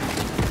light.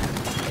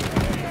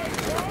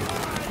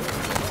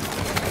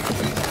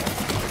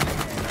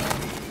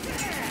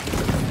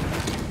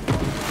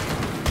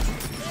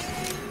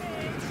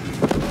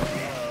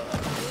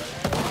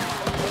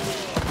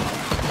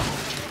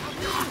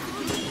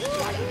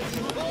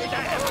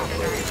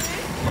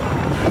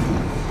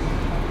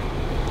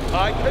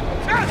 I can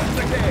cast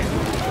again!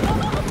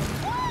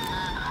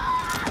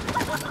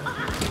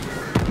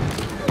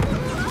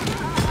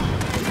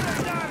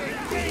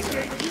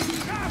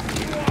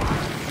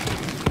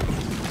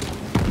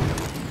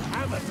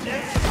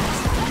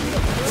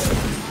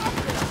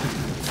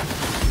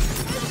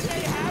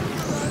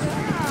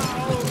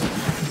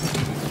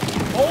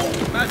 All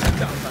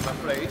magic out, I'm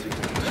afraid.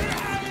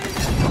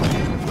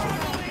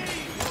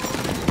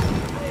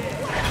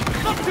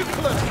 Not too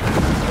close!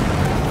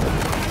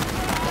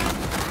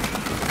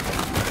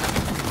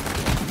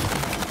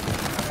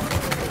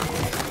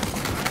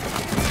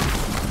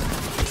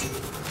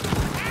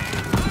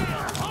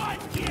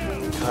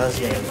 That's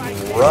getting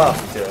rough,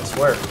 dude, I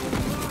swear.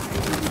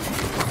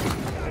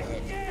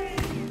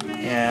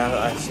 Yeah,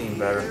 I've seen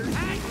better.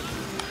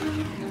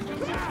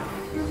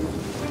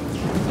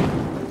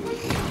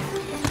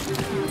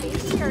 Be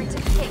sure to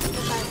pick the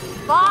most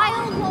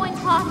vile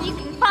loincloth you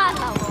can find,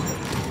 my lord.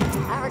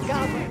 Our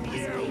goblin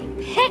must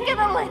be pick of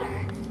the litter.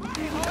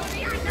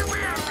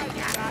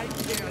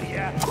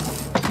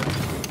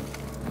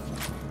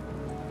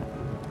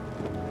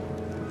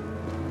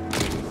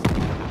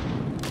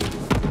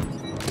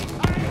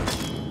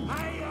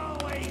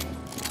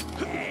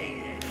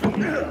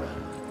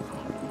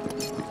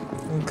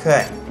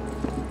 Okay.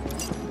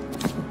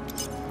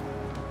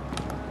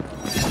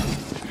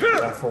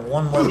 for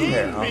one more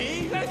pair, huh?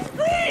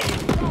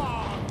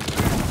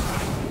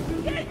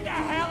 Get the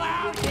hell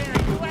out here,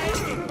 you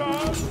lazy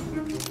bum!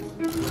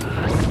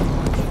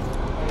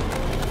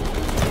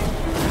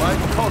 My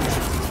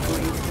conscience is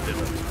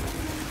delivered.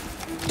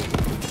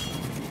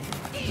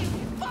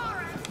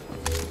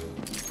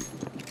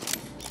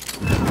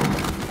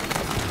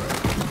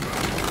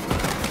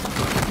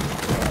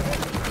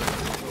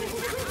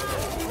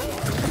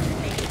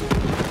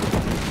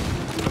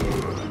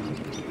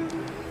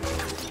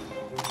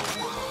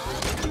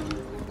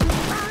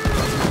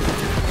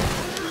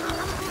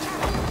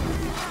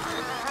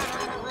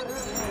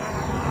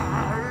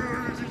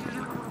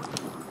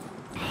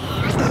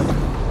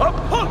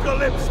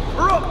 Apocalypse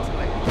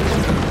promptly!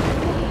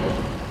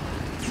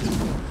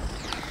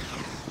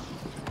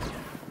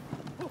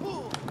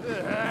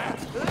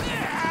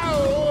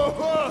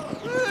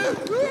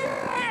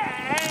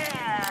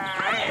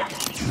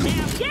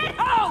 Get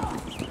home!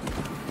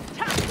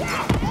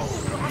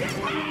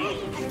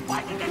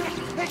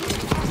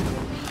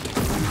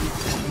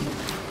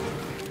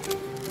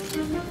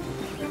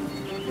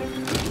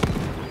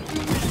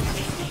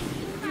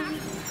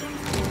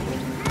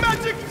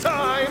 Magic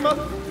time!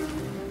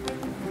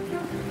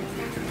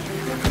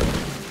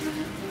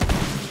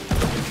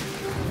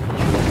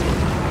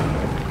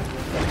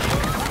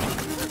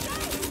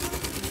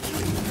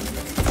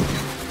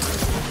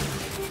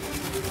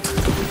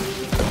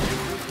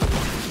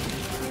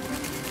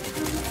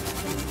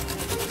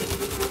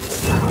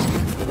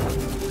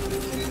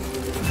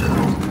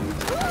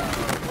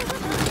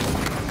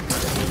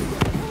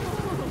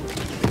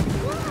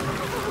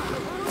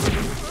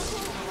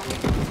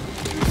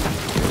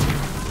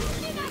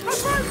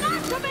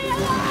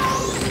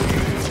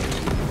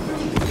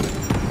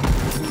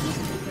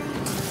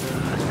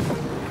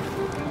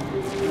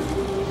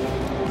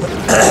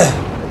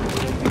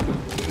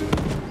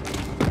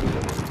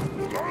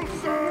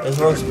 This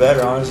works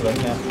better, honestly,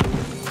 yeah.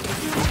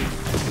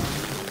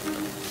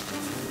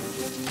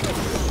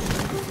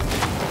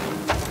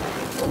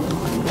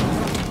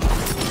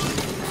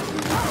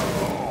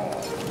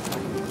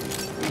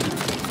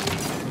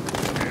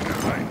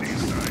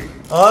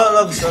 Oh, that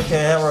looks okay.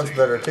 That works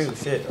better too.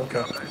 Shit.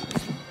 Okay.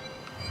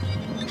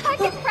 I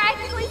can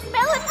practically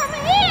smell it from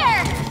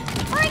here.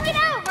 Bring it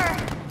over.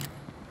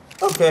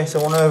 Okay, so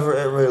whenever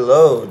it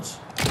reloads.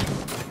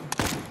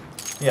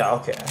 Yeah.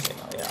 Okay.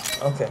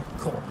 Yeah. Okay.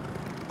 Cool.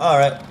 All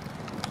right.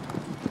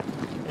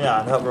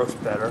 Yeah, that works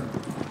better.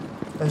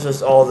 It's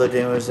just all the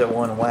damage at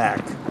one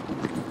whack.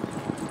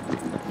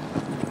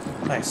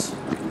 Nice.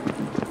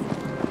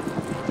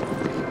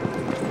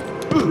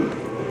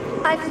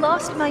 I've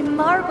lost my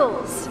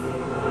marbles.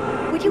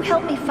 Would you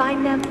help me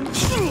find them?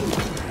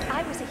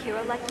 I was a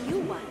hero like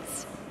you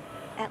once.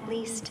 At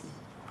least,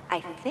 I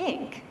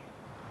think.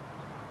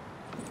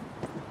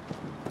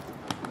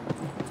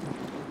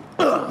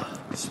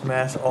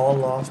 Smash all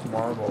lost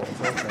marbles.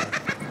 Okay.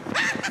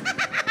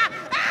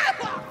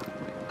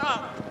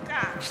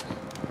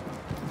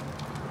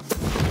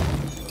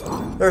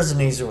 There's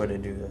an easier way to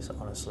do this,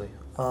 honestly.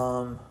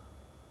 So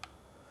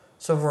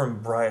we're in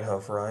Bright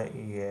Hoof, right?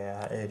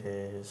 Yeah, it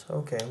is.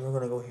 Okay, we're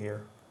gonna go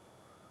here.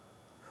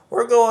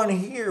 We're going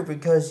here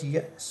because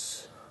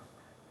yes.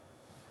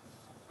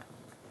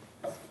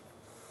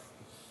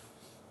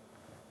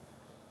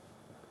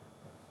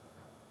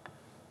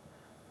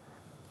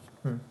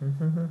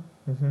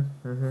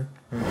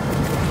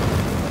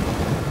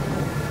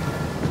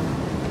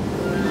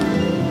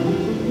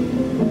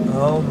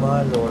 Oh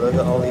my lord, I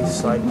got all these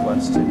side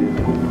quests to do.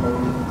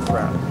 Holy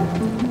crap.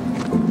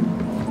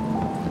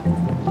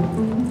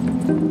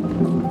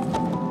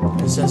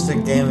 And since the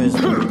game is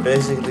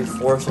basically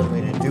forcing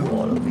me to do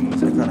all of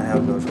these, I kind of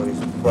have no choice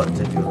but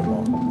to do them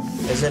all.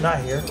 Is it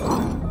not here?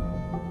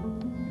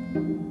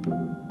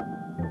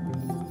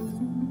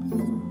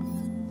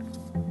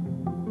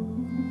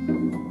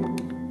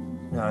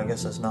 No, I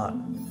guess it's not.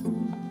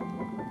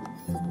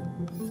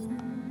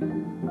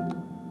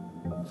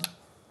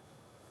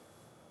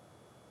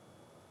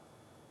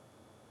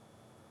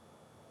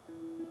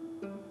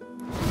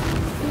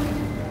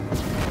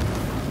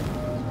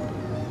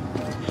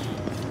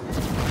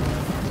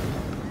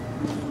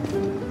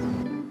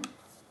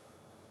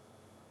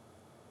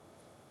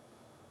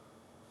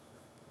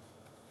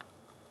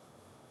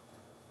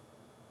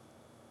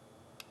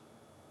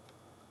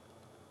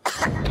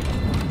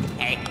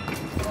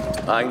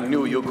 I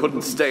knew you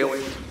couldn't stay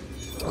away.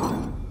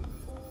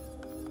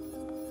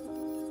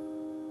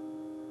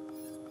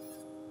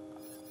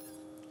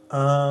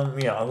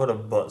 Yeah, I'll go to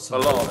Butts, I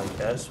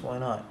guess. Why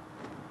not?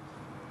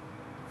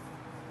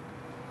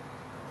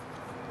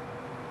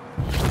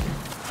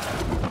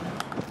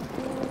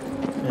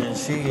 And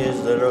she is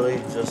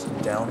literally just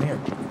down here.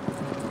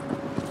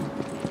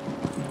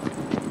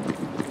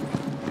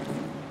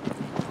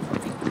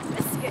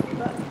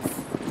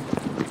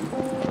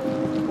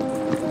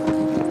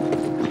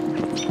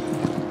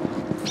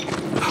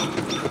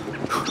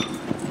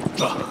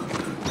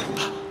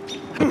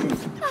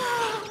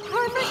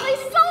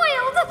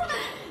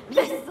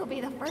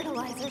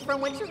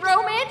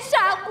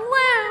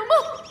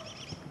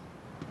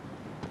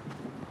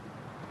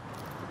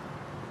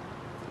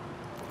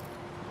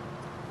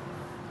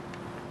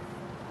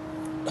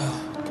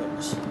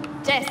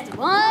 Just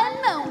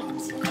one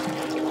moment.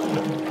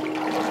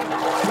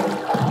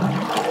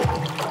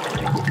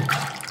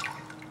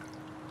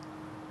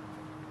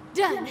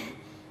 Done.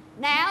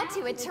 Now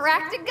to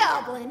attract a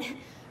goblin.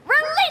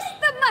 Release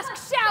the musk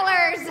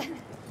showers!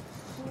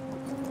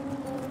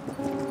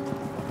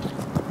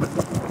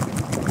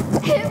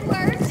 It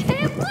worked!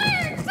 It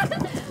worked!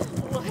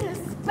 What a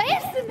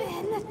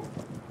specimen!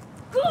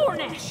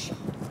 Gornish!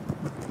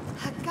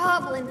 A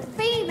goblin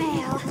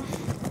female.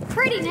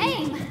 Pretty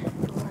name.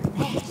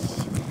 Gornish.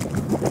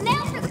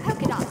 Now for the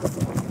polka dots.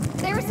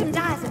 There were some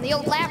dyes in the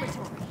old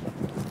laboratory.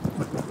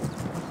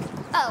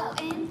 Oh,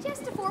 and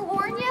just to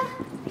forewarn you,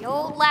 the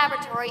old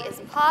laboratory is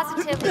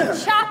positively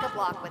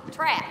chock-a-block with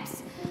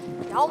traps.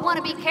 Y'all want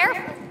to be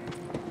careful.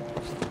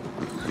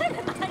 What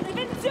have I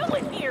been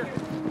doing here?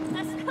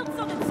 I smelled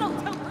something so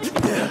delicious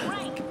and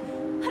rank,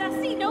 but I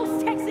see no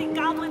sexy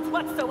goblins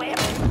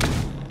whatsoever.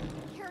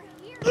 You're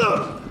here.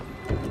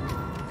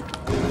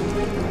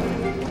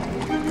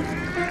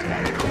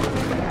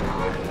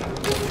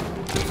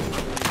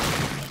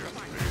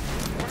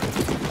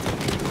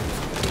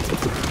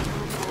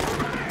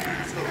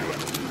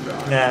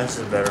 Nah, this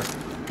is better.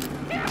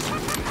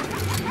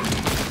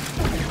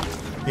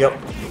 Yep.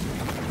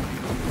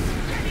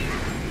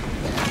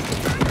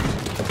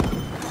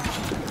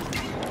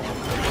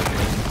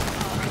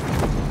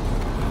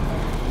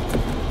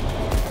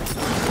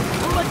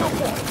 Like a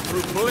walk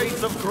through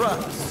blades of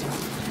grass.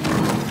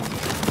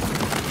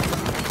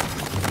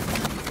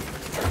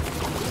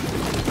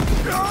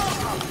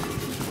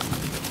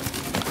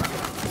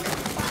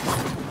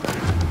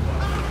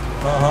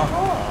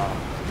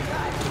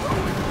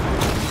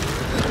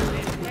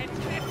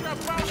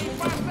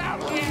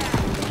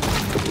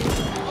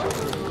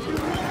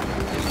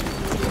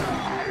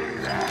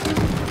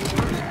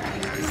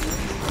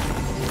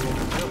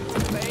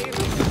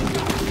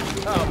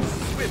 How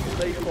swift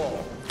they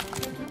fall.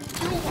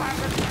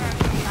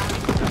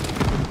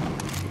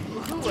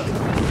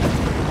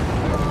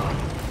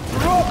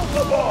 Drop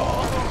the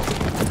ball!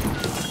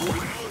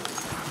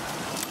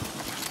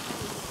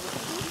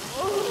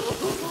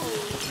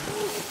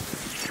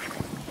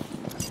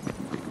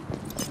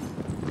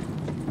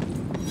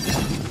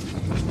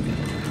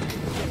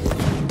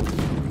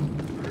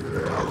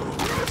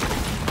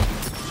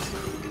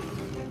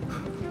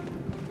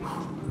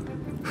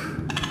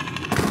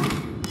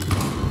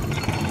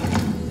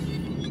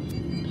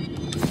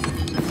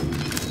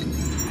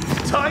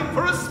 Time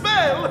for a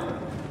spell!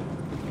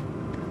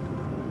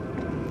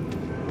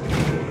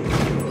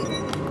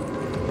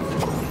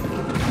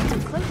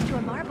 Too close to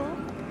a marble.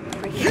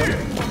 Please.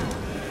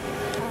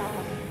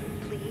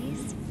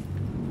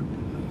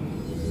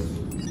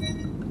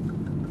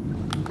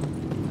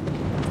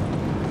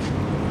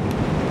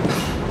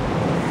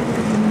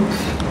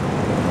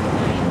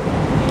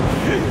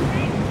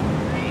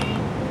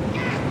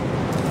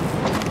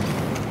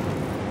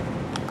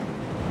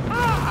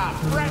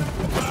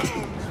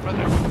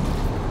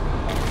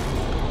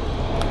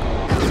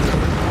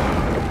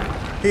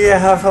 Yeah,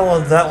 have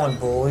fun with that one,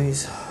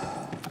 boys.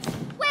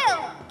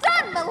 Well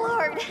done, my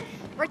lord.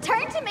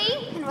 Return to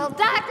me, and we'll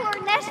dye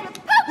Gornish with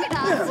polka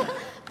dots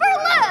for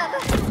love.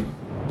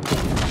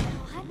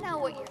 Now, I know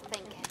what you're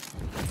thinking.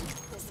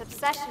 This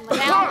obsession with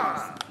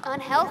animals,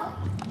 unhealthy.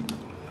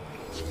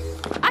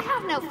 I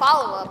have no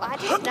follow-up. I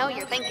just know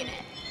you're thinking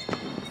it.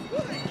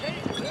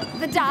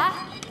 The dye,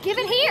 give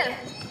it here.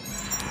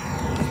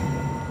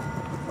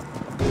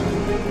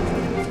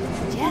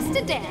 Just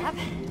a dab,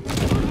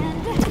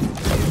 and oops.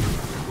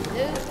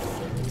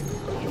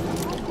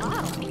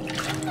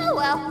 Oh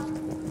well.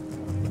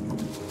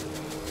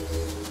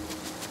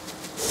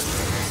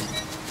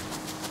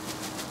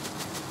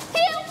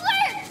 It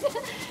worked!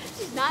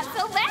 She's not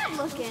so bad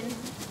looking.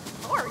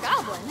 Or a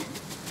goblin.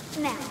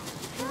 Now,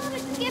 how to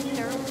gift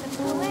her with a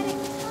poetic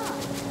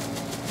tongue?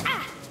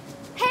 Ah!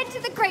 Head to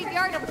the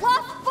graveyard of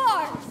lost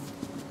bars!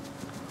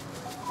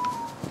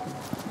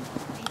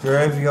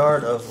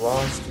 Graveyard of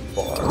Lost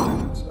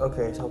Bards.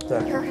 Okay, so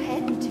there. You're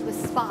heading to a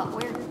spot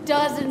where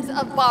dozens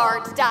of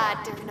bards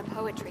died during a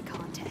poetry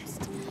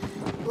contest.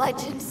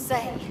 Legends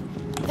say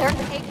they're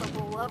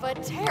capable of a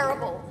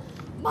terrible,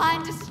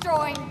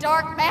 mind-destroying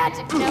dark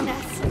magic known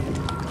as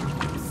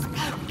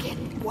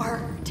spoken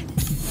word.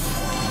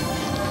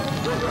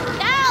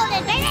 Now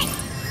then, baby!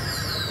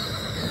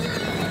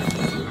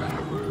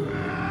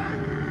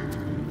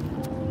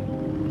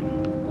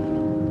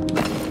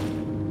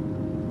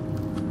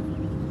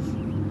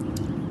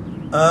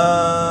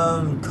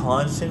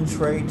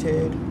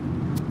 Concentrated.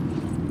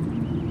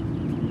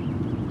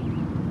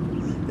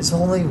 It's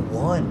only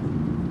one.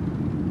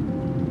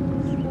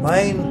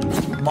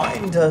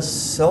 Mine does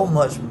so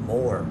much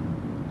more.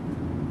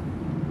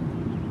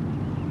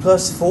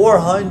 Plus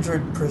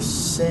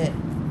 400%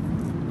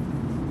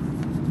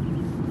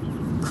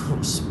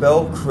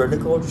 spell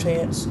critical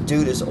chance.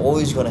 Dude is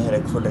always gonna hit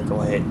a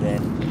critical hit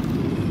then.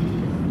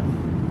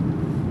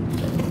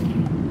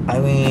 I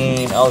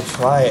mean, I'll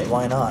try it,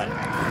 why not?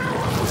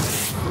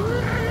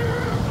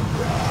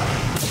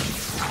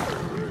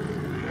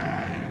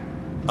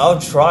 I'll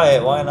try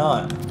it, why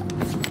not?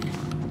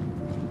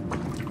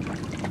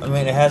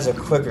 mean, it has a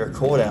quicker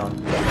cooldown.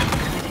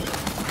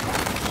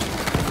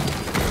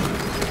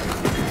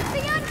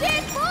 The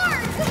undead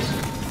boards!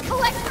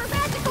 Collect their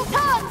magical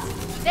tongues!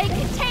 They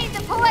contain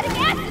the poetic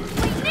essence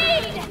we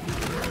need!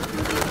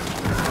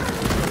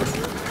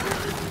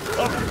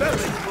 A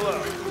belly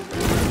blow.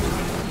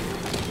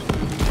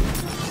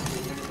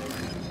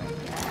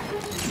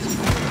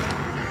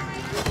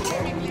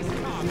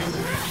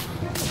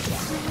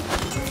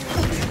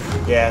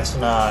 Yeah,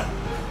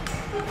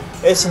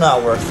 it's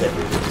not worth it.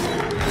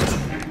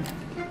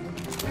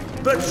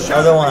 The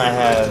other one I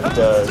have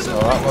does a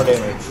lot more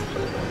damage.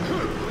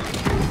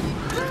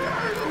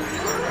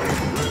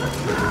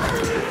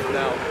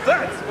 Now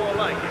that's more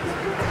like it.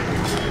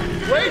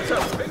 Wait a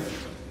minute.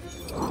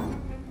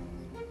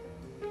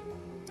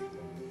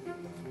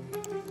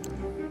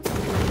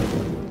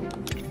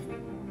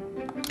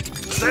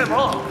 Them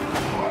off.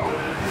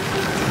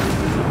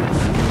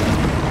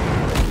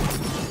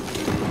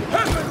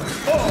 Heaven's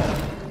fall.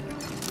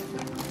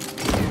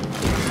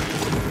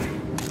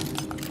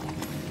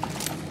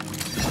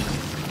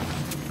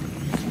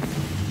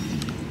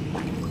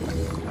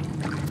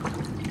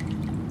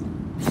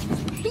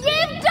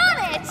 You've done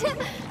it!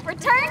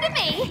 Return to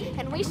me,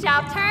 and we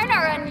shall turn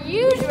our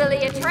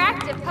unusually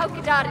attractive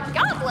polka-dotted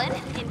goblin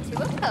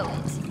into a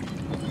poet.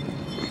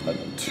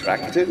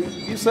 Attractive,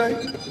 you say?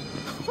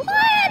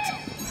 What?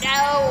 No.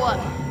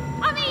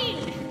 I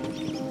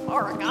mean,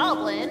 or a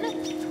goblin.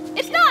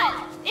 It's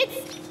not. It's...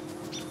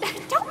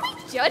 Don't be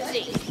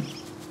judgy.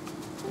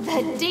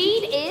 The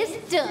deed is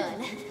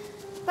done.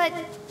 But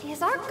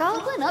is our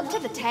goblin up to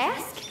the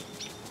task?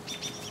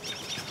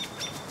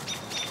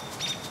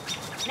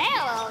 Now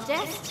I'll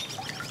just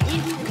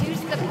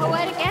introduce the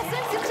poetic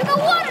essence into the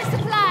water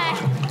supply,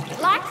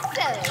 like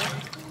so.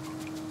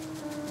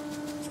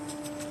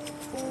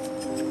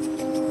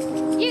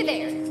 You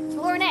there,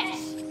 Lornesh.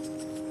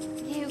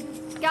 You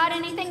got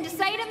anything to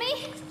say to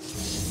me?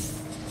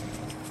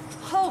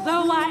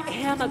 Although I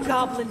am a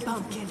goblin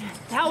pumpkin,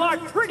 thou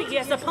art pretty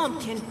as a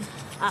pumpkin.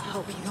 I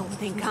hope you don't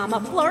think I'm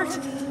a flirt.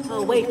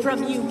 Away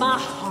from you, my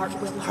heart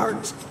will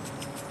hurt.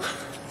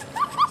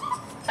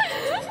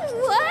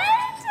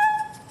 What?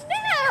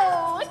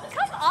 No!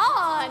 Come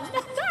on!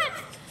 That's...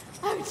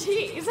 Oh,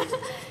 jeez.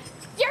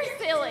 You're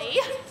silly.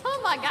 Oh,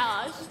 my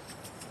gosh.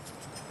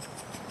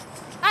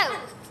 Oh,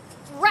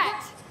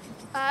 right.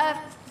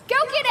 Go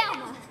get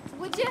Elma,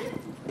 would you?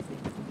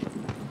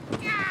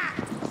 Yeah,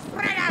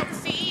 spread out,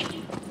 see?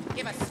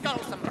 Give a skull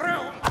some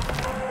room.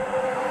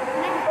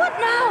 What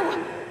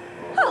now?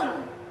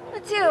 Oh,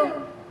 it's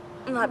you.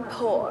 Not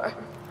poor.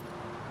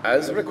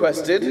 As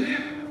requested,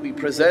 we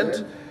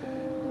present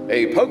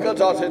a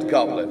polka-dotted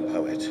goblin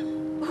poet.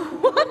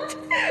 What?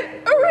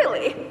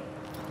 Really?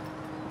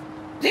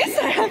 This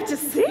I have to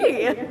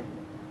see.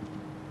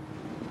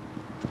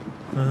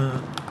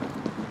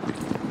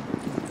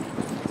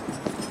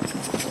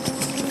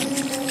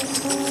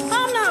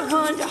 I'm not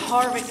one to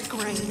harvest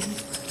grain.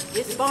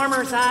 This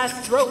farmer's eyes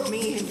drove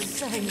me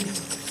insane.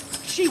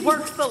 She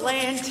works the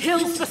land,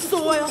 tills the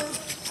soil.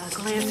 A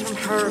glance from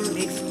her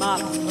makes my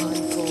blood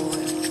boil.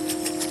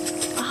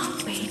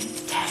 I'll be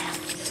damned.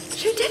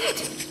 She did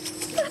it.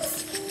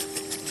 That's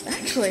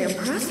actually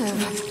impressive.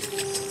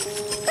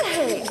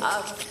 Hey,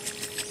 how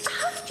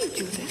did you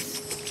do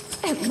this?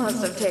 It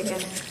must have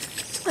taken,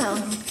 well,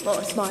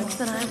 more smarts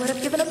than I would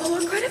have given a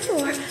poor credit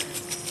for.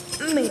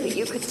 Maybe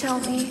you could tell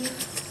me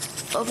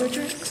over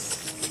drinks.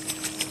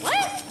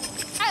 What?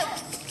 Oh,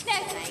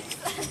 no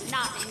thanks.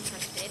 Not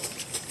interested.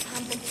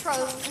 I'm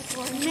betrothed to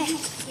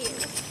Lornesh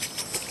here.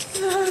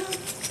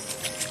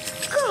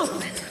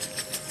 Goblin.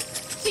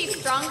 She's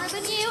stronger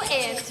than you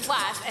and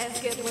twice as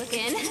good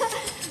looking.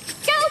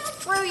 Go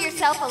brew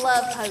yourself a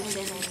love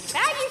potion and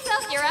bag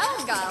yourself your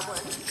own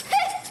goblin.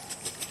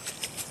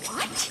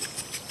 What?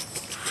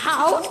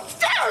 How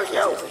dare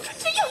you?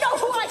 Do you know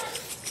who I...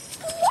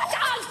 What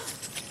I...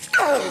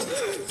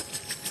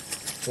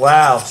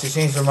 Wow, she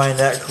changed her mind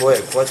that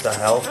quick. What the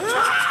hell?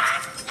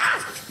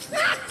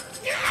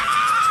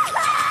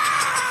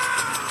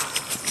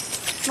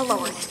 My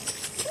lord,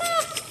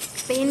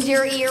 bend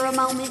your ear a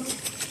moment.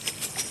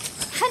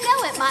 I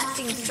know it might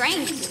seem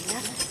strange to you,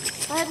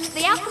 but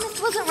the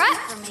alchemist wasn't right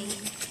for me.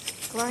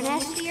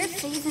 Lornesh here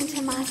sees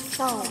into my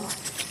soul.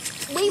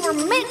 We were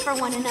meant for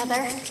one another,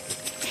 and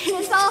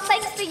it's all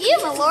thanks to you,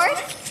 my lord.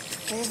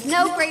 There's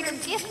no greater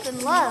gift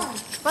than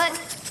love, but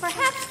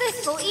perhaps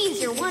this will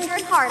ease your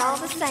wandering heart all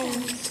the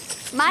same.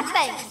 My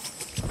thanks.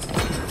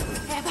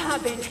 Have I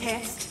been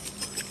cast?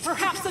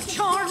 Perhaps a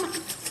charm?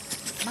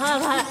 My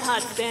life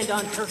I'd spend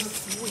on her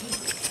sweet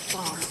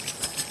farm.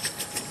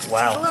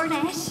 Wow.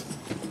 Lornesh,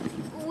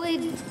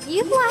 would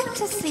you like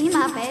to see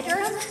my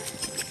bedroom?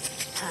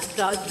 I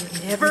thought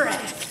you'd never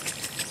ask.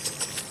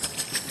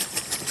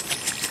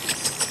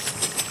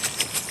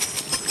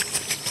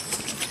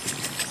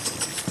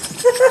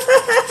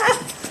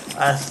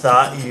 I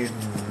thought you'd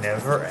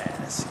never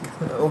ask.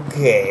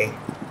 Okay.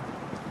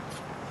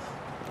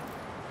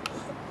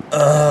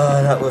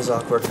 That was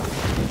awkward.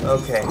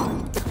 Okay.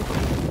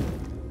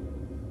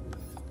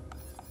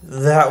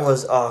 That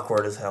was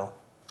awkward as hell.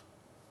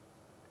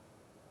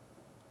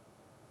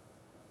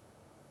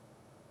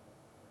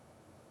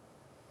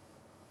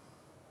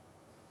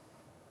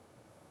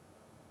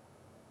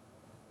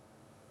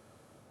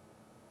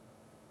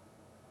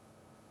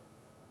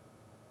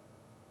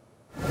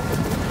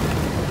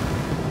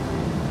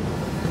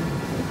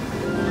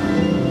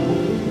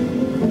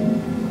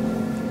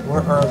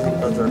 are the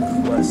other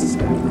quests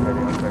heading there?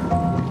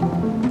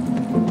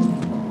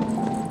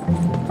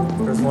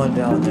 There's one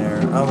down there.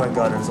 Oh my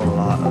god, there's a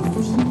lot of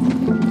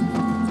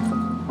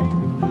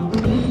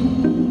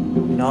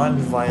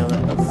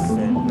non-violent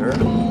offender.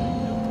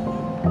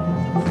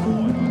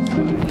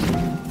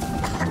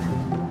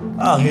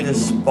 Oh, he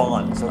just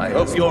spawns. Okay. I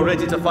hope you're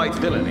ready to fight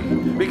villainy,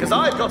 because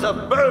I've got a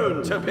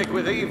bone to pick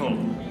with evil.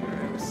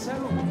 So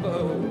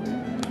bold.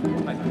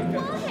 I think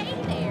Well, hey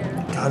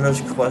there. God,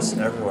 there's quests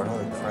everywhere.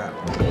 Holy crap.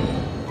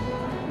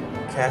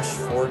 Cash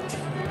 14.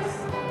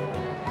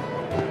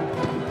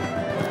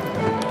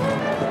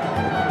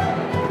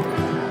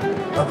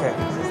 Okay.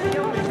 this is the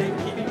only thing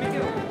keeping me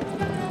going.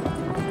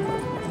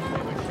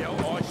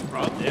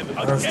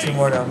 Oh, there's two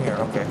more down here.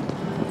 Okay.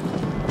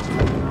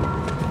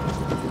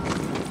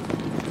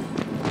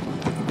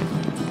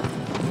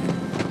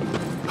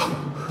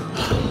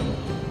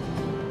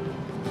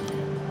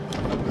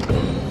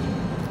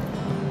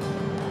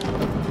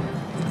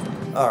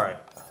 Alright.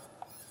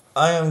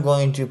 I am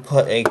going to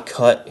put a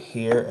cut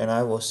here, and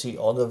I will see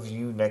all of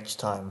you next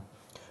time.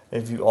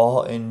 If you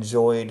all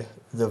enjoyed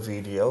the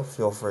video,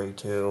 feel free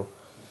to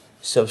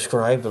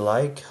subscribe,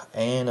 like,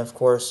 and of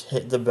course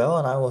hit the bell,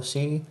 and I will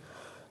see,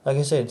 like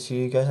I said,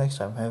 see you guys next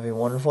time. Have a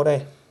wonderful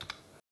day.